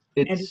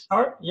 And it's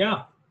hard,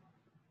 yeah.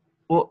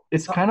 Well,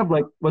 it's kind of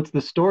like what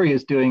the story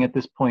is doing at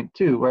this point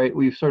too, right?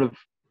 We've sort of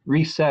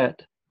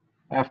reset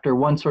after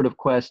one sort of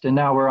quest, and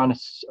now we're on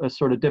a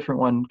sort of different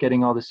one,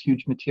 getting all this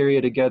huge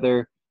materia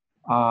together.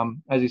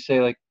 As you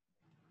say, like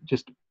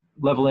just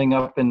leveling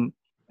up and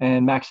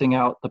maxing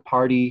out the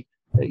party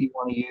that you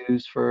want to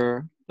use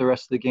for the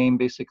rest of the game,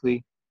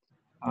 basically.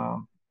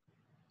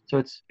 So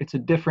it's a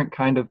different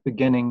kind of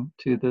beginning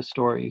to the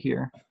story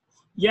here.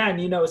 Yeah, and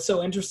it's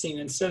so interesting.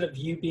 Instead of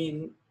you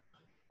being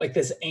like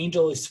this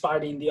angel who's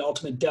fighting the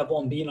ultimate devil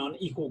and being on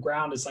equal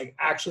ground, it's like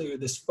actually you're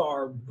this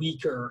far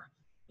weaker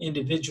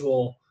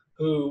individual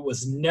who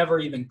was never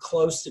even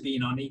close to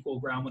being on equal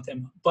ground with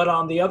him. But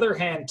on the other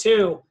hand,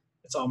 too,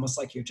 it's almost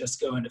like you're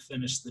just going to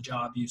finish the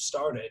job you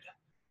started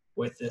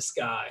with this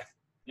guy.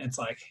 And it's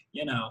like,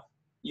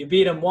 you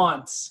beat him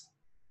once,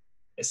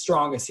 as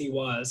strong as he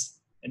was,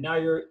 and now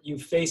you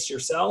face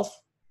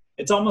yourself.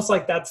 It's almost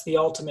like that's the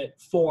ultimate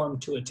form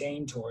to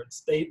attain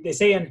towards. They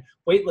say in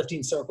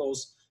weightlifting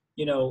circles,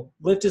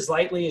 lift as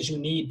lightly as you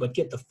need, but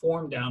get the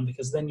form down,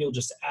 because then you'll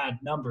just add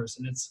numbers.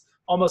 And it's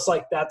almost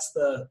like that's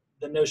the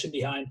notion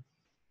behind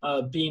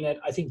being at,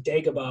 I think,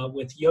 Dagobah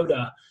with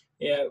Yoda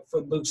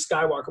for Luke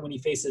Skywalker when he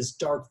faces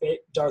Darth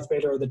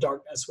Vader, or the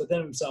darkness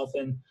within himself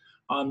in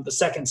the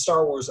second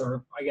Star Wars,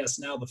 or I guess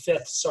now the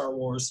fifth Star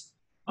Wars.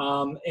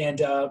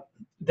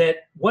 That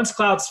once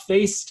Cloud's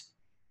faced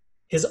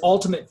his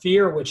ultimate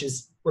fear, which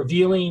is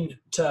revealing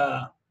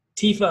to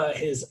Tifa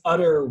his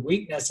utter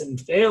weakness and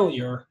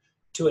failure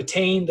to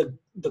attain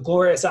the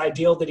glorious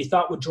ideal that he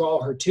thought would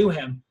draw her to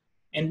him,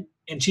 and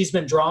she's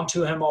been drawn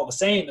to him all the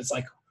same. It's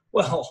like,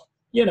 well,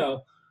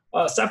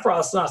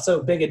 Sephiroth's not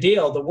so big a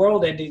deal. The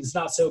world ending's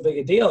not so big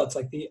a deal. It's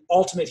like the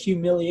ultimate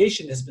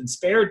humiliation has been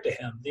spared to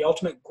him. The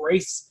ultimate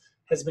grace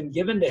has been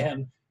given to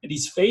him, and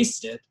he's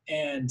faced it.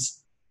 And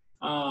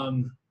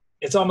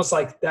it's almost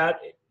like that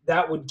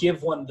would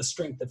give one the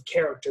strength of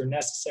character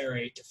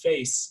necessary to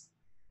face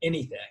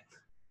anything.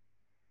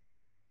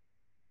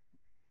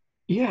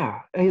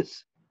 Yeah,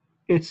 it's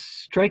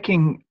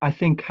striking, I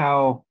think,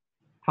 how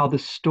the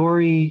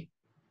story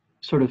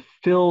sort of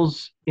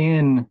fills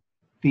in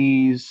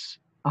these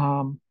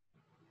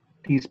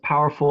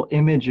powerful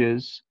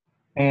images,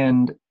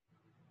 and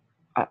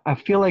I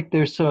feel like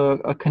there's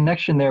a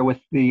connection there with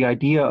the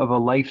idea of a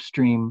life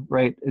stream,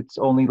 right? It's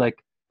only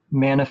like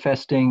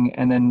manifesting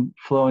and then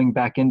flowing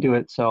back into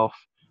itself.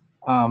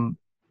 To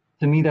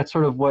me, that's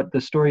sort of what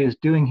the story is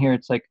doing here.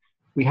 It's like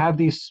we have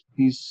these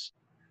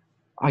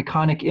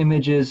iconic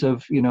images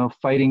of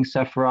fighting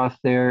Sephiroth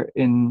there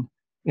in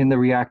the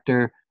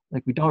reactor.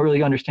 Like, we don't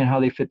really understand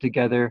how they fit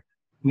together.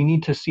 We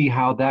need to see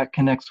how that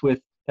connects with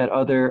that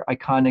other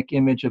iconic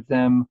image of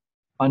them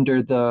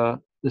under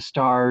the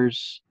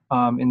stars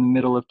in the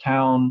middle of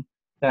town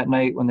that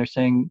night when they're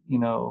saying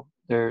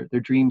their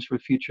dreams for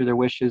the future, their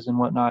wishes and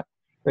whatnot,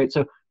 right?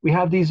 So we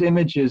have these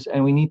images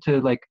and we need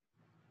to like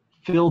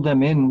fill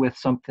them in with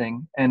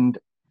something. And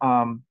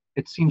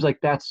it seems like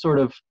that's sort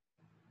of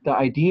the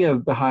idea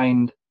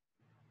behind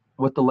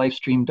what the life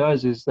stream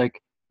does, is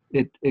like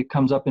it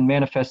comes up and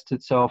manifests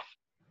itself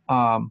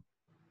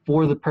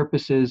for the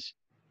purposes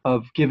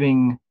of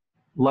giving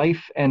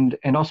life and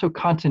also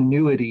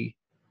continuity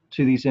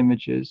to these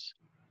images.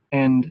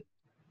 And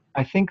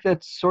I think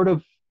that's sort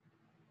of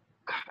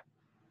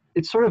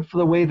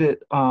the way that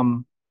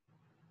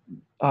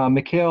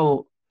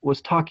Mikhail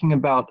was talking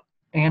about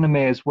anime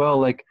as well.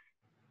 Like,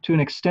 to an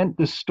extent,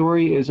 the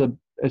story is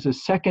a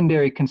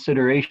secondary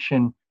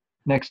consideration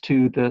next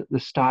to the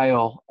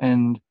style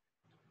and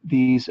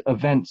these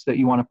events that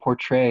you want to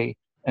portray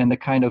and the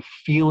kind of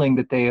feeling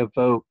that they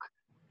evoke,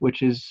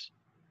 which is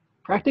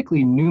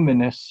practically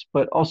numinous,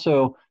 but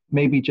also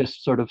maybe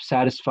just sort of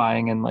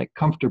satisfying and like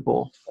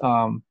comfortable.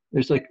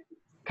 There's like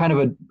kind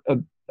of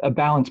a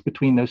balance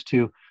between those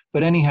two.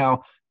 But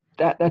anyhow,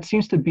 that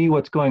seems to be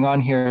what's going on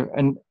here.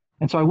 And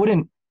so I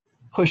wouldn't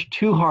push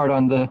too hard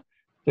on the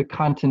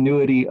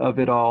continuity of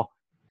it all.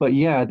 But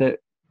yeah, that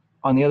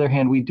on the other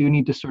hand, we do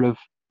need to sort of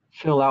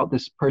fill out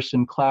this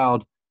person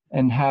Cloud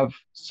and have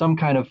some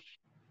kind of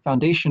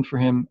foundation for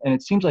him. And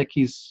it seems like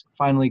he's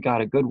finally got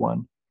a good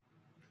one.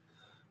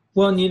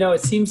 Well, and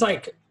it seems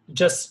like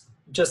just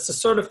to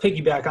sort of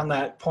piggyback on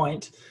that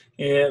point,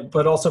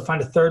 but also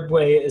find a third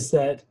way, is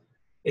that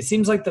it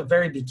seems like the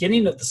very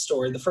beginning of the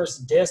story, the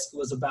first disc,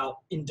 was about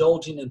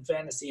indulging in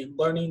fantasy and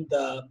learning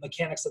the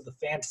mechanics of the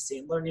fantasy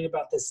and learning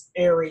about this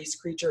Ares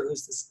creature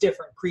who's this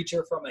different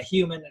creature from a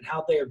human and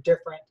how they are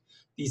different,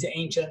 these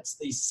ancients,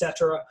 these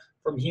Cetra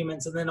from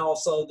humans. And then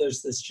also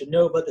there's this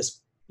Genova,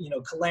 this,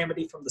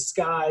 calamity from the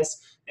skies,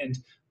 and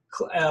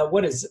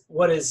what is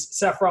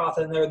Sephiroth,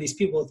 and there are these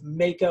people with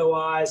Mako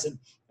eyes, and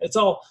it's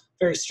all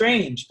very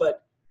strange.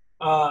 But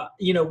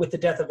with the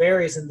death of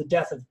Ares and the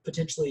death of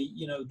potentially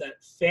that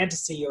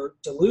fantasy or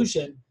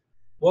delusion,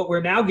 what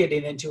we're now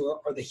getting into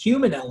are the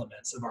human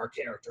elements of our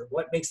character.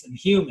 What makes them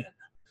human?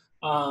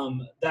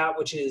 That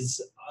which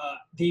is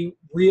the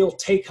real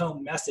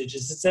take-home message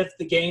is as if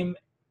the game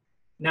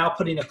now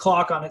putting a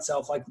clock on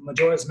itself, like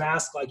Majora's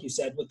Mask, like you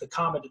said, with the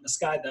comet in the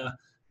sky, the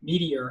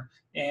meteor,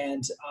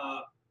 and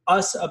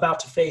us about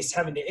to face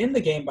having to end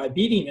the game by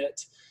beating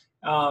it.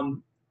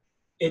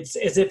 It's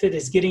as if it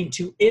is getting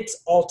to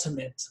its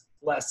ultimate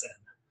lesson.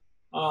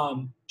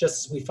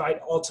 Just as we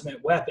fight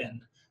Ultimate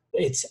Weapon,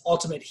 its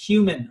ultimate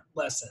human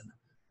lesson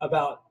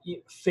about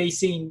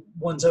facing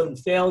one's own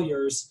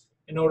failures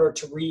in order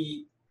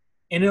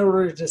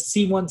to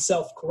see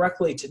oneself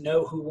correctly, to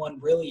know who one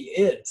really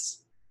is.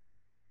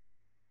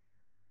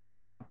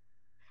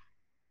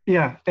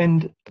 Yeah,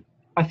 and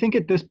I think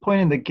at this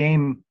point in the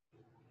game,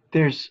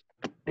 there's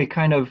a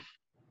kind of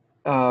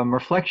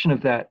reflection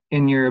of that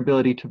in your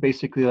ability to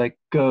basically like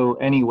go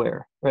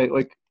anywhere, right?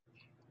 Like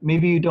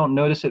maybe you don't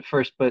notice it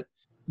first, but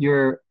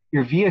your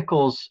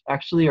vehicles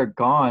actually are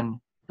gone.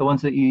 The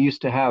ones that you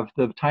used to have,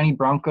 the tiny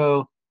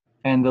Bronco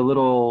and the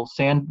little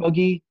sand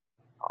buggy,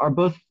 are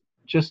both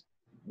just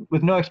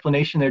with no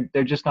explanation.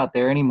 They're just not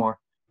there anymore.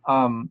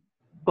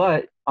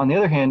 But on the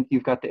other hand,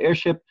 you've got the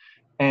airship,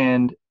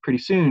 and pretty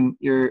soon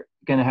you're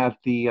going to have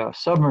the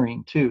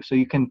submarine too. So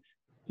you can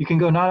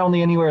go not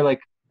only anywhere like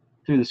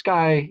through the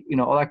sky,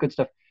 all that good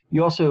stuff.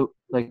 You also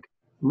like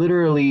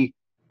literally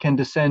can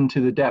descend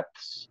to the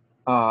depths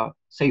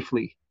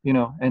safely,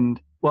 and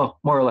well,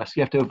 more or less.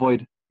 You have to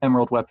avoid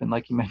Emerald Weapon,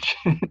 like you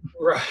mentioned.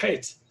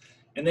 Right.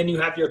 And then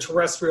you have your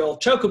terrestrial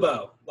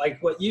chocobo,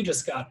 like what you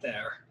just got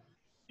there.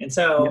 And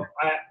so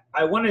yeah.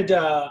 I wanted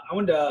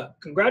to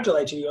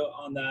congratulate you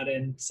on that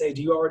and say,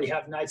 do you already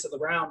have Knights of the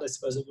Round? I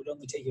suppose it would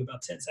only take you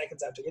about 10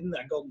 seconds after getting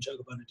that golden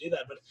chocobo to do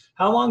that. But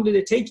how long did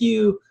it take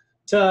you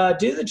to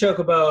do the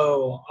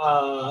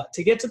chocobo,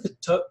 to get to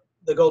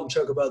the golden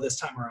chocobo this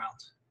time around?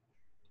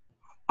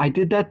 I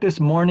did that this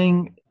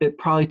morning. It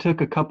probably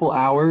took a couple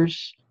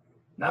hours.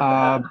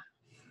 Not bad.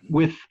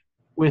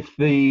 With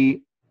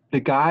the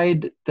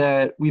guide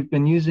that we've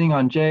been using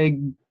on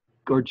Jagged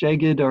or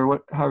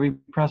however you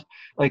pronounce,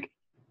 like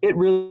it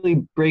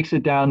really breaks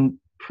it down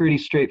pretty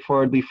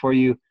straightforwardly for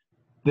you.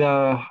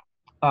 The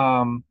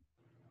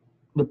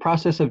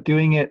process of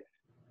doing it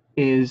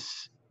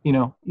is,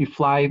 you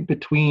fly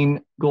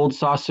between Gold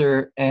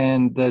Saucer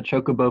and the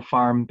Chocobo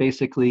farm,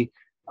 basically,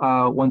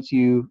 once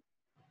you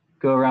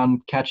go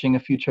around catching a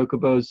few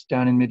Chocobos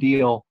down in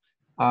Mideel.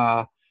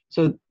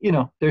 So,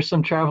 there's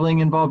some traveling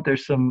involved.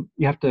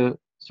 You have to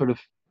sort of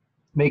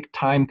make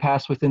time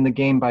pass within the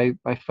game by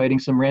fighting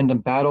some random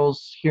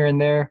battles here and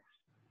there.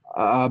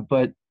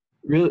 But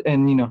really,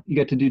 and you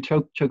get to do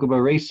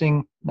chocobo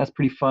racing. That's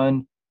pretty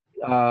fun.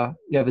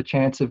 You have the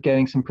chance of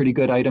getting some pretty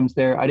good items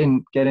there. I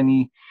didn't get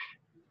any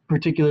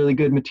particularly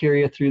good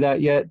materia through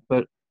that yet,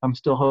 but I'm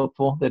still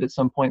hopeful that at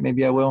some point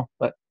maybe I will.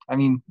 But I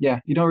mean, yeah,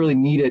 you don't really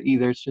need it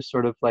either. It's just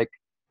sort of like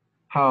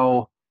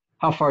how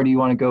far do you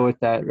want to go with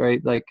that, right?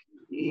 Like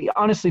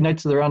honestly,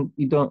 Knights of the Round,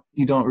 you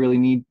don't really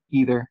need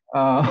either,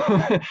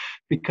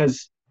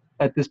 because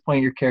at this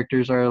point your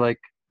characters are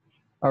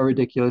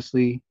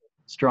ridiculously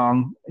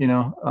strong,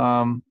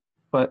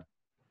 but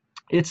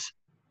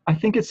I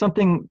think it's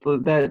something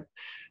that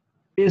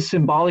is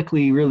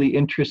symbolically really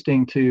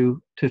interesting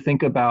to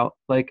think about.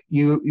 Like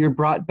you're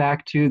brought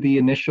back to the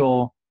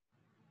initial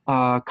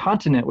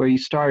continent where you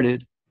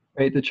started,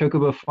 right? The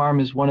Chocobo farm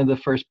is one of the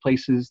first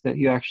places that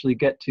you actually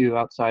get to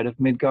outside of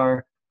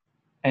Midgar,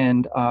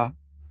 and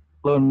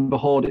lo and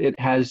behold, it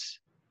has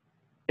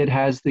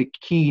the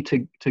key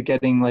to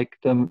getting like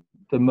the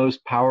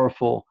most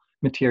powerful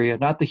materia,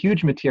 not the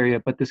huge materia,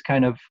 but this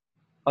kind of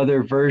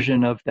other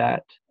version of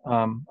that,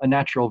 a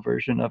natural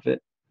version of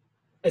it.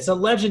 It's a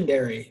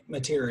legendary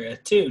materia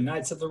too,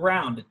 Knights of the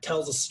Round. It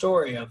tells a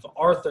story of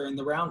Arthur and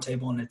the Round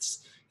Table, and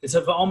it's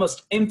of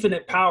almost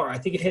infinite power. I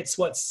think it hits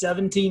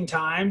 17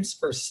 times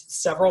for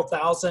several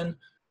thousand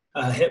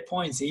hit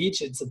points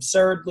each. It's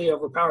absurdly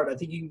overpowered. I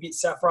think you can beat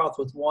Sephiroth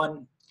with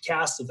one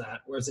cast of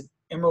that, whereas an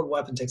Emerald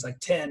Weapon takes like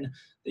 10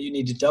 that you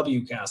need to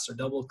W cast or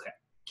double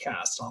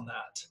cast on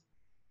that.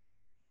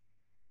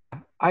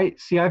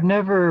 I've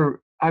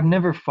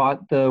never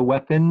fought the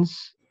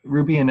weapons,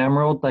 Ruby and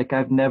Emerald. Like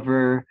I've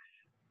never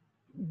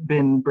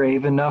been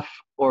brave enough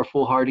or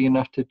foolhardy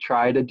enough to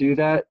try to do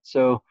that.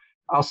 So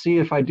I'll see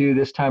if I do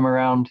this time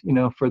around,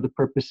 for the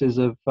purposes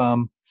of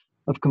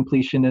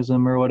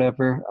completionism or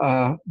whatever.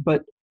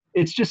 But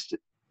it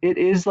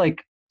is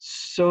like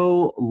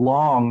so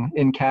long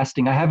in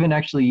casting. I haven't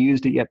actually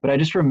used it yet, but I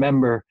just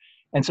remember.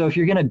 And so if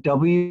you're gonna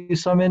W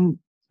summon,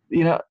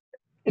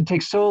 it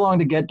takes so long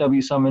to get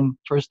W summon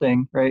first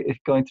thing, right? If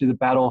going through the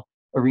battle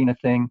arena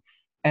thing,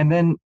 and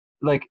then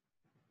like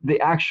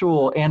the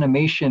actual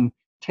animation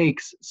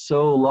takes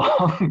so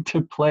long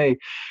to play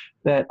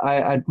that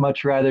I'd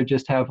much rather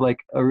just have like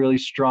a really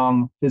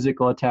strong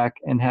physical attack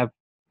and have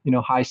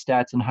high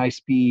stats and high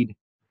speed,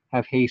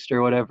 have haste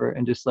or whatever,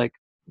 and just like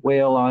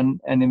wail on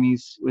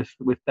enemies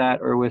with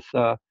that, or with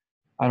I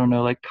don't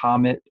know, like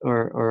Comet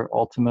or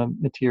Ultima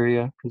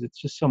Materia, because it's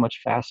just so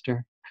much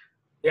faster.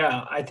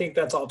 Yeah, I think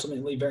that's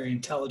ultimately very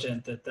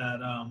intelligent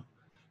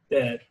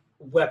that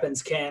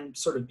weapons can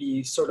sort of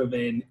be sort of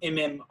an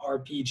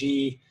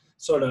MMORPG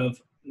sort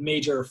of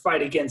major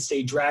fight against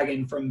a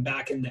dragon from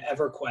back in the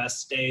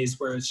EverQuest days,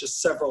 where it's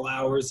just several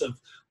hours of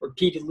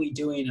repeatedly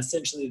doing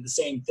essentially the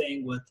same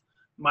thing with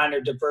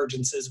minor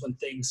divergences when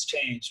things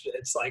change.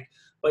 It's like,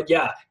 but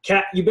yeah,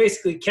 you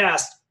basically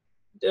cast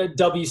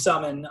W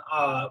summon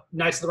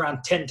Knights of the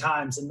Round 10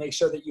 times and make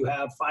sure that you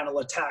have final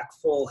attack,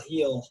 full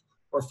heal,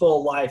 or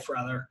full life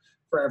rather,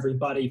 for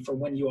everybody for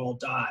when you all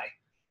die.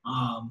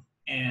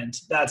 And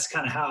that's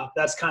kind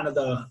of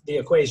the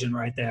equation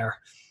right there.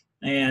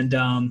 And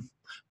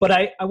but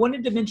I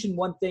wanted to mention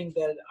one thing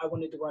that I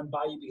wanted to run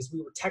by you, because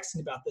we were texting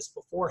about this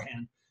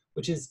beforehand,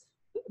 which is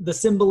the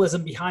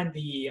symbolism behind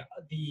the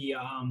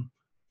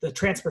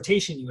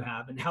transportation you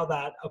have, and how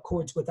that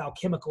accords with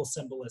alchemical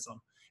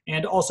symbolism,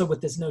 and also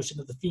with this notion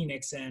of the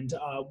phoenix, and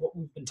what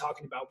we've been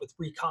talking about with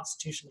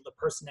reconstitution of the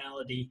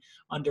personality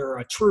under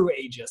a true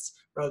aegis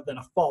rather than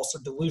a false or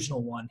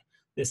delusional one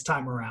this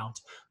time around,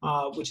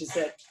 which is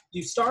that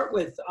you start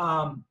with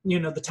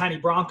the tiny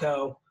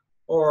Bronco,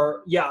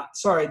 or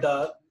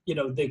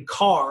the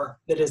car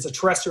that is a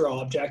terrestrial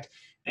object,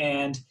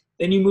 and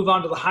then you move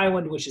on to the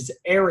Highwind, which is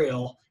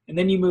aerial, and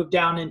then you move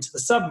down into the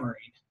submarine.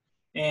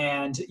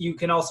 And you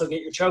can also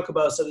get your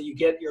Chocobo so that you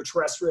get your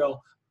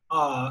terrestrial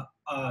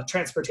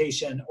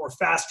transportation or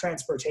fast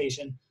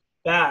transportation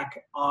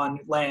back on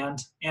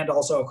land and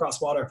also across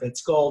water if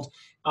it's gold,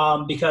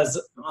 because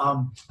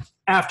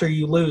after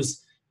you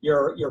lose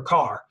your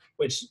car,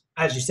 which,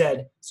 as you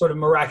said, sort of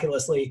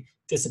miraculously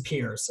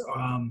disappears.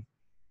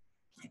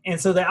 And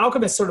so the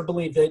alchemists sort of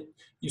believe that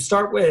you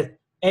start with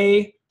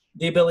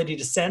the ability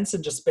to sense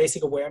and just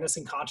basic awareness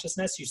and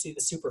consciousness. You see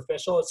the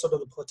superficial, it's sort of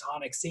the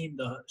Platonic scene,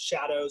 the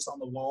shadows on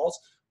the walls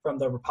from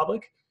the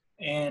Republic.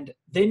 And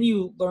then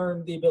you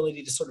learn the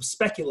ability to sort of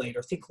speculate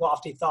or think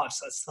lofty thoughts.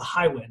 That's the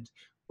Highwind,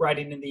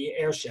 riding in the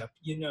airship,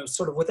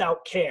 sort of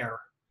without care,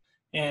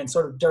 and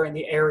sort of during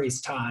the Ares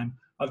time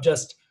of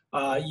just,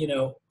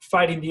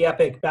 fighting the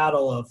epic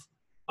battle of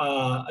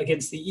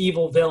against the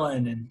evil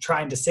villain and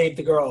trying to save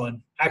the girl,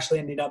 and actually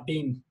ending up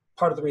being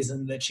part of the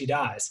reason that she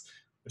dies,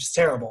 which is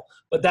terrible.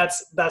 But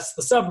that's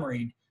the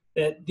submarine.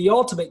 That the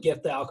ultimate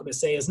gift, the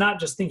alchemists say, is not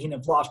just thinking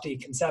of lofty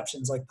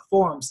conceptions like the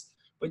forms,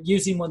 but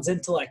using one's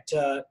intellect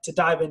to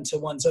dive into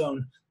one's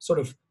own sort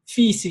of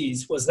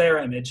feces, was their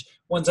image,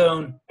 one's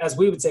own, as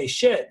we would say,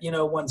 shit,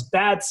 one's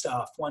bad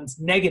stuff, one's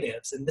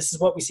negatives. And this is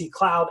what we see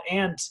Cloud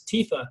and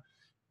Tifa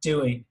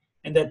doing.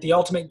 And that the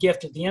ultimate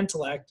gift of the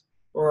intellect,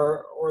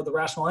 or the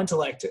rational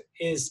intellect,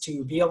 is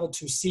to be able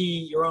to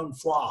see your own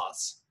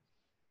flaws.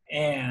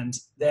 And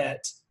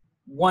that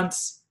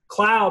once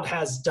Cloud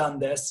has done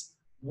this,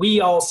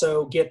 we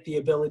also get the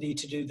ability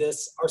to do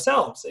this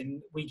ourselves,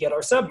 and we get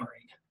our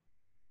submarine.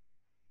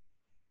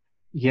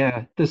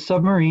 Yeah, the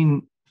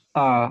submarine,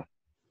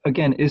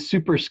 again, is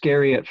super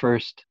scary at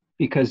first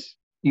because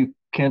you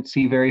can't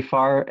see very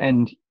far,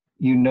 and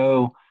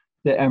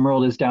that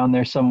Emerald is down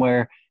there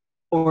somewhere.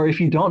 Or if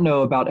you don't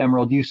know about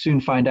Emerald, you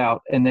soon find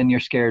out, and then you're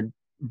scared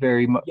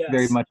very much,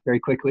 very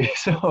quickly.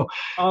 So,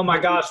 oh my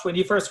gosh, when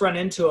you first run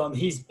into him,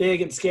 he's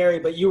big and scary,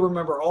 but you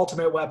remember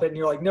Ultimate Weapon, and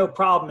you're like, no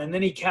problem. And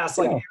then he casts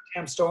like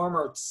Aircam Storm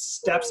or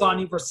steps on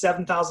you for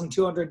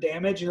 7,200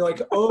 damage. And you're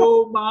like,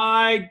 oh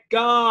my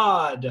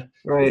God.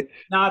 Right. It's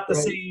not the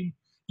same.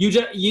 He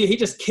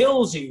just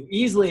kills you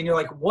easily. And you're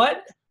like,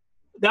 what?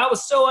 That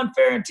was so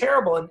unfair and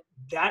terrible. And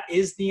that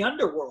is the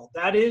underworld.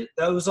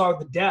 Those are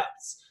the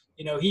depths.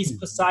 He's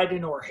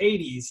Poseidon or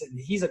Hades, and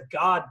he's a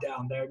god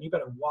down there, and you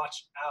better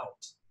watch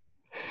out.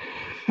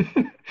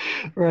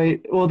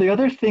 Right. Well, the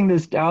other thing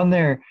that's down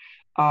there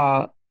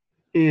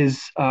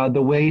is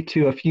the way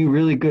to a few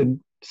really good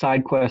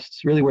side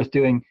quests, really worth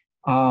doing.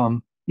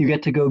 You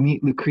get to go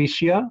meet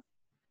Lucretia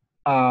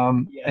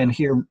and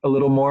hear a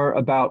little more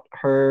about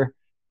her.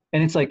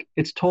 And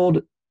it's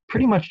told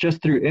pretty much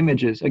just through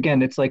images.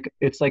 Again, it's like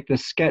the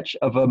sketch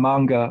of a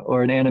manga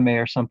or an anime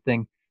or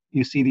something.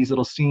 You see these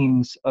little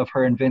scenes of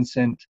her and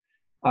Vincent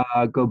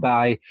go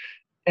by,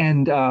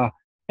 and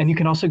you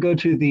can also go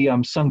to the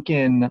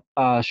sunken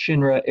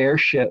Shinra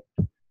airship,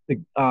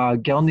 the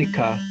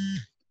Gelnica,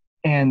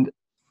 and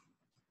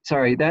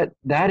sorry,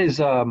 that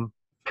is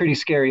pretty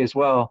scary as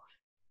well.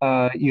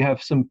 You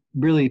have some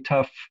really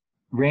tough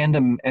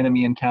random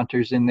enemy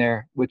encounters in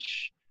there,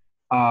 which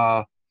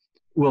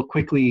will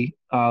quickly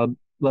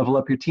level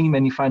up your team,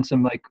 and you find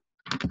some like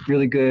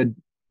really good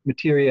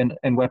materia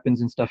and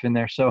weapons and stuff in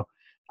there. So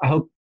I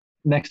hope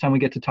next time we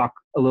get to talk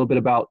a little bit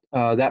about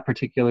that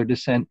particular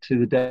descent to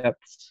the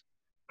depths.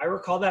 I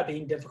recall that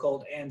being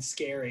difficult and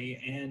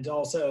scary, and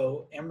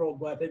also Emerald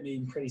Weapon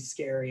being pretty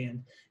scary.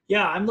 And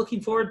yeah, I'm looking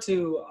forward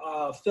to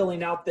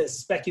filling out this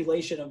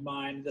speculation of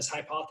mine, this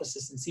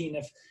hypothesis, and seeing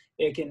if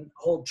it can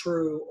hold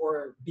true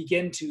or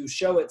begin to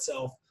show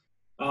itself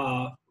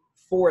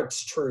for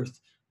its truth.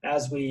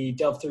 as we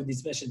delve through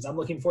these missions. I'm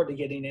looking forward to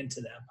getting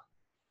into them.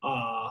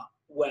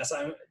 Wes,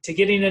 to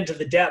getting into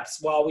the depths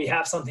while we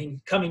have something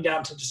coming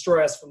down to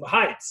destroy us from the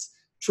heights.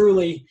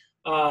 Truly,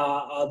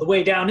 the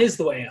way down is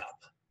the way up.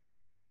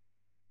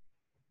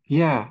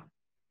 Yeah,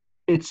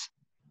 it's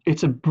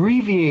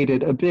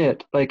abbreviated a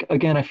bit. Like,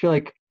 again, I feel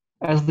like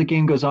as the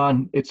game goes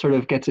on, it sort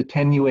of gets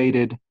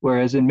attenuated,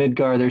 whereas in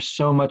Midgar, there's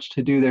so much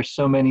to do. There's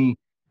so many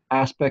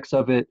aspects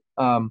of it.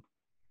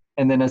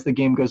 And then as the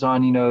game goes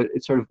on,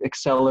 it sort of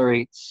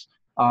accelerates.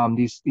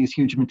 These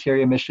huge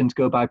materia missions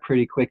go by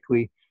pretty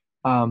quickly.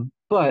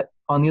 But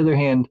on the other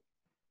hand,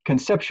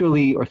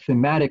 conceptually or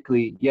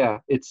thematically, yeah,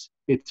 it's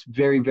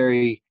very,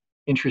 very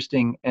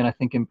interesting, and I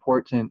think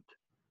important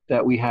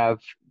that we have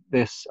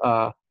this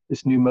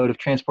new mode of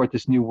transport,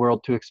 this new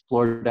world to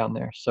explore down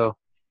there. So,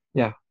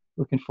 yeah,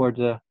 looking forward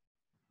to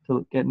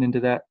getting into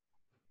that.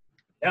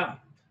 Yeah,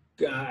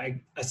 I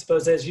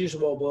suppose as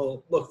usual,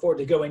 we'll look forward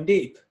to going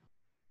deep.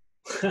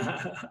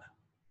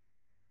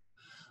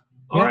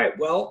 All right.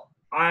 Well,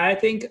 I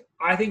think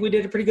we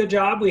did a pretty good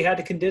job. We had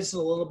to condense it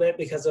a little bit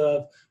because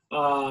of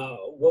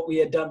what we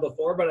had done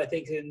before, but I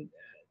think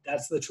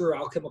that's the true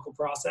alchemical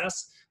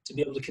process, to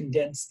be able to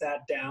condense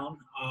that down,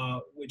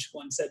 which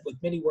one said, with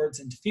many words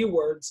into few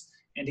words,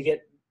 and to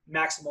get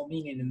maximal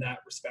meaning in that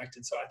respect.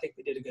 And so I think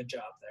we did a good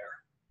job there.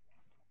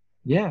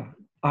 Yeah,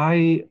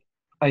 I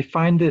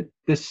find that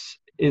this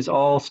is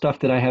all stuff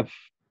that I have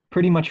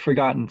pretty much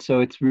forgotten. So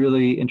it's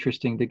really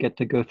interesting to get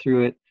to go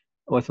through it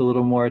with a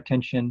little more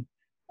attention.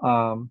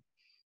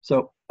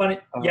 So funny,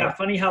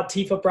 funny how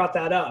Tifa brought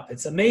that up.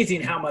 It's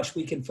amazing how much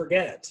we can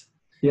forget.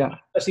 Yeah,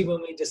 especially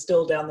when we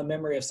distill down the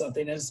memory of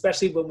something, and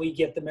especially when we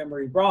get the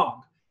memory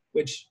wrong.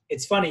 Which,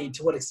 it's funny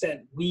to what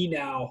extent we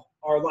now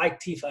are like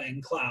Tifa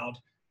and Cloud,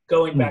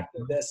 going back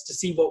to this to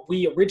see what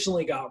we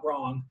originally got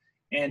wrong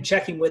and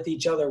checking with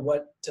each other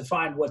to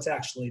find what's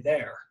actually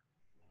there.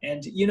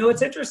 And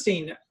it's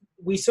interesting.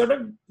 We sort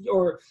of,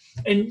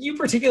 and you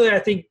particularly, I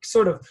think,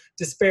 sort of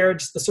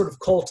disparaged the sort of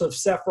cult of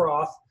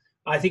Sephiroth,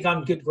 I think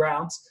on good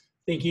grounds,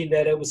 thinking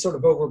that it was sort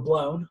of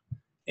overblown.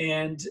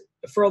 And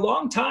for a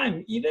long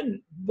time,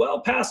 even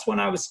well past when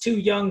I was too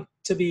young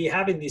to be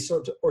having these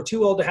sorts of, or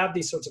too old to have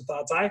these sorts of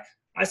thoughts,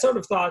 I sort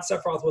of thought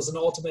Sephiroth was an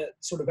ultimate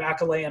sort of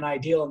Achillean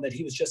ideal, and that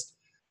he was just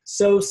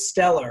so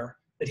stellar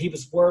that he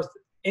was worth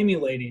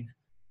emulating.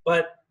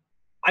 But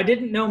I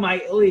didn't know my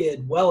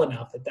Iliad well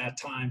enough at that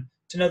time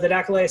to know that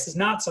Achilles is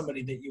not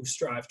somebody that you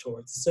strive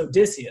towards. It's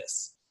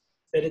Odysseus,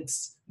 that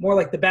it's more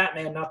like the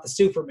Batman, not the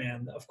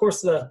Superman. Of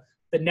course, the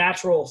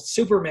natural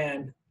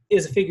Superman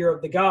is a figure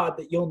of the god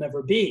that you'll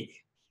never be.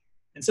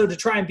 And so to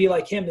try and be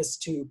like him is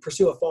to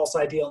pursue a false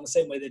ideal in the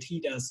same way that he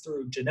does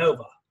through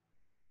Genova.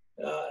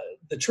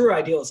 The true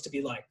ideal is to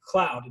be like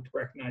Cloud and to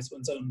recognize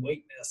one's own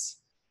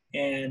weakness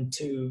and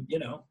to,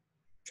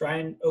 try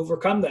and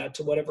overcome that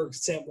to whatever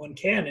extent one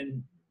can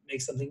and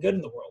make something good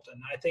in the world.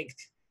 And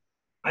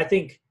I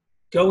think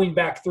going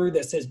back through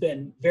this has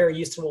been very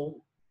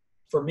useful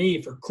for me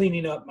for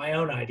cleaning up my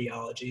own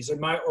ideologies or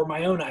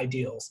my own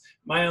ideals,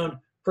 my own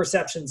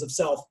perceptions of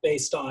self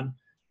based on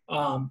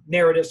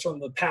narratives from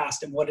the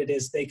past and what it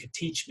is they could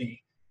teach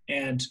me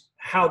and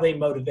how they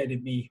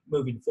motivated me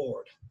moving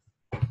forward.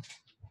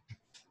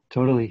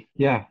 Totally.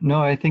 Yeah.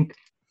 No, I think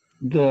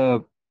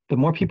the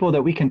more people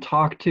that we can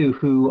talk to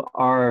who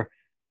are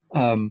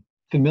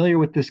familiar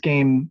with this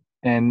game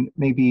and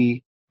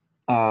maybe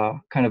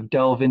kind of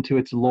delve into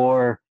its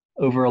lore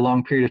over a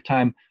long period of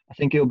time, I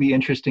think it'll be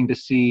interesting to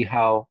see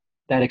how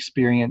that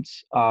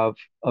experience of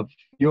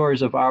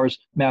yours, of ours,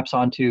 maps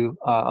onto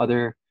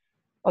other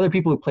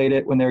people who played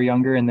it when they were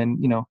younger and then,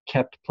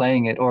 kept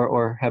playing it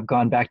or have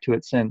gone back to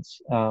it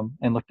since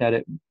and looked at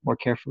it more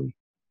carefully.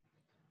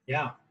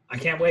 Yeah, I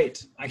can't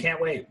wait.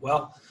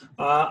 Well,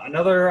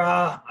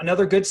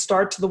 another good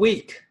start to the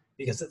week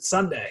because it's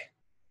Sunday.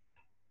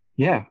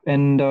 Yeah,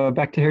 and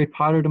back to Harry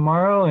Potter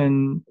tomorrow,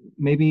 and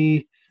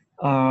maybe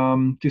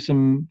find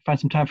some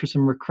time for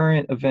some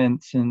recurrent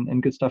events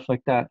and good stuff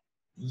like that.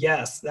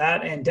 Yes,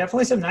 that, and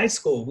definitely some night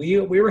school. We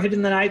were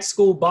hitting the night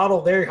school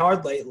bottle very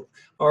hard lately,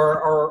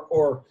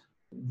 or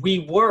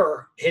we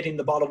were hitting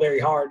the bottle very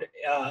hard,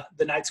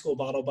 the night school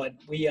bottle, but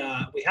we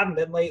haven't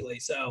been lately.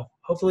 So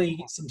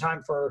hopefully some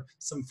time for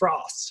some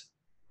frost.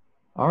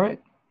 All right.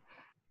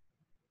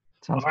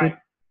 Sounds good.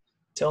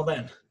 Till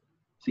then.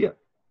 See ya.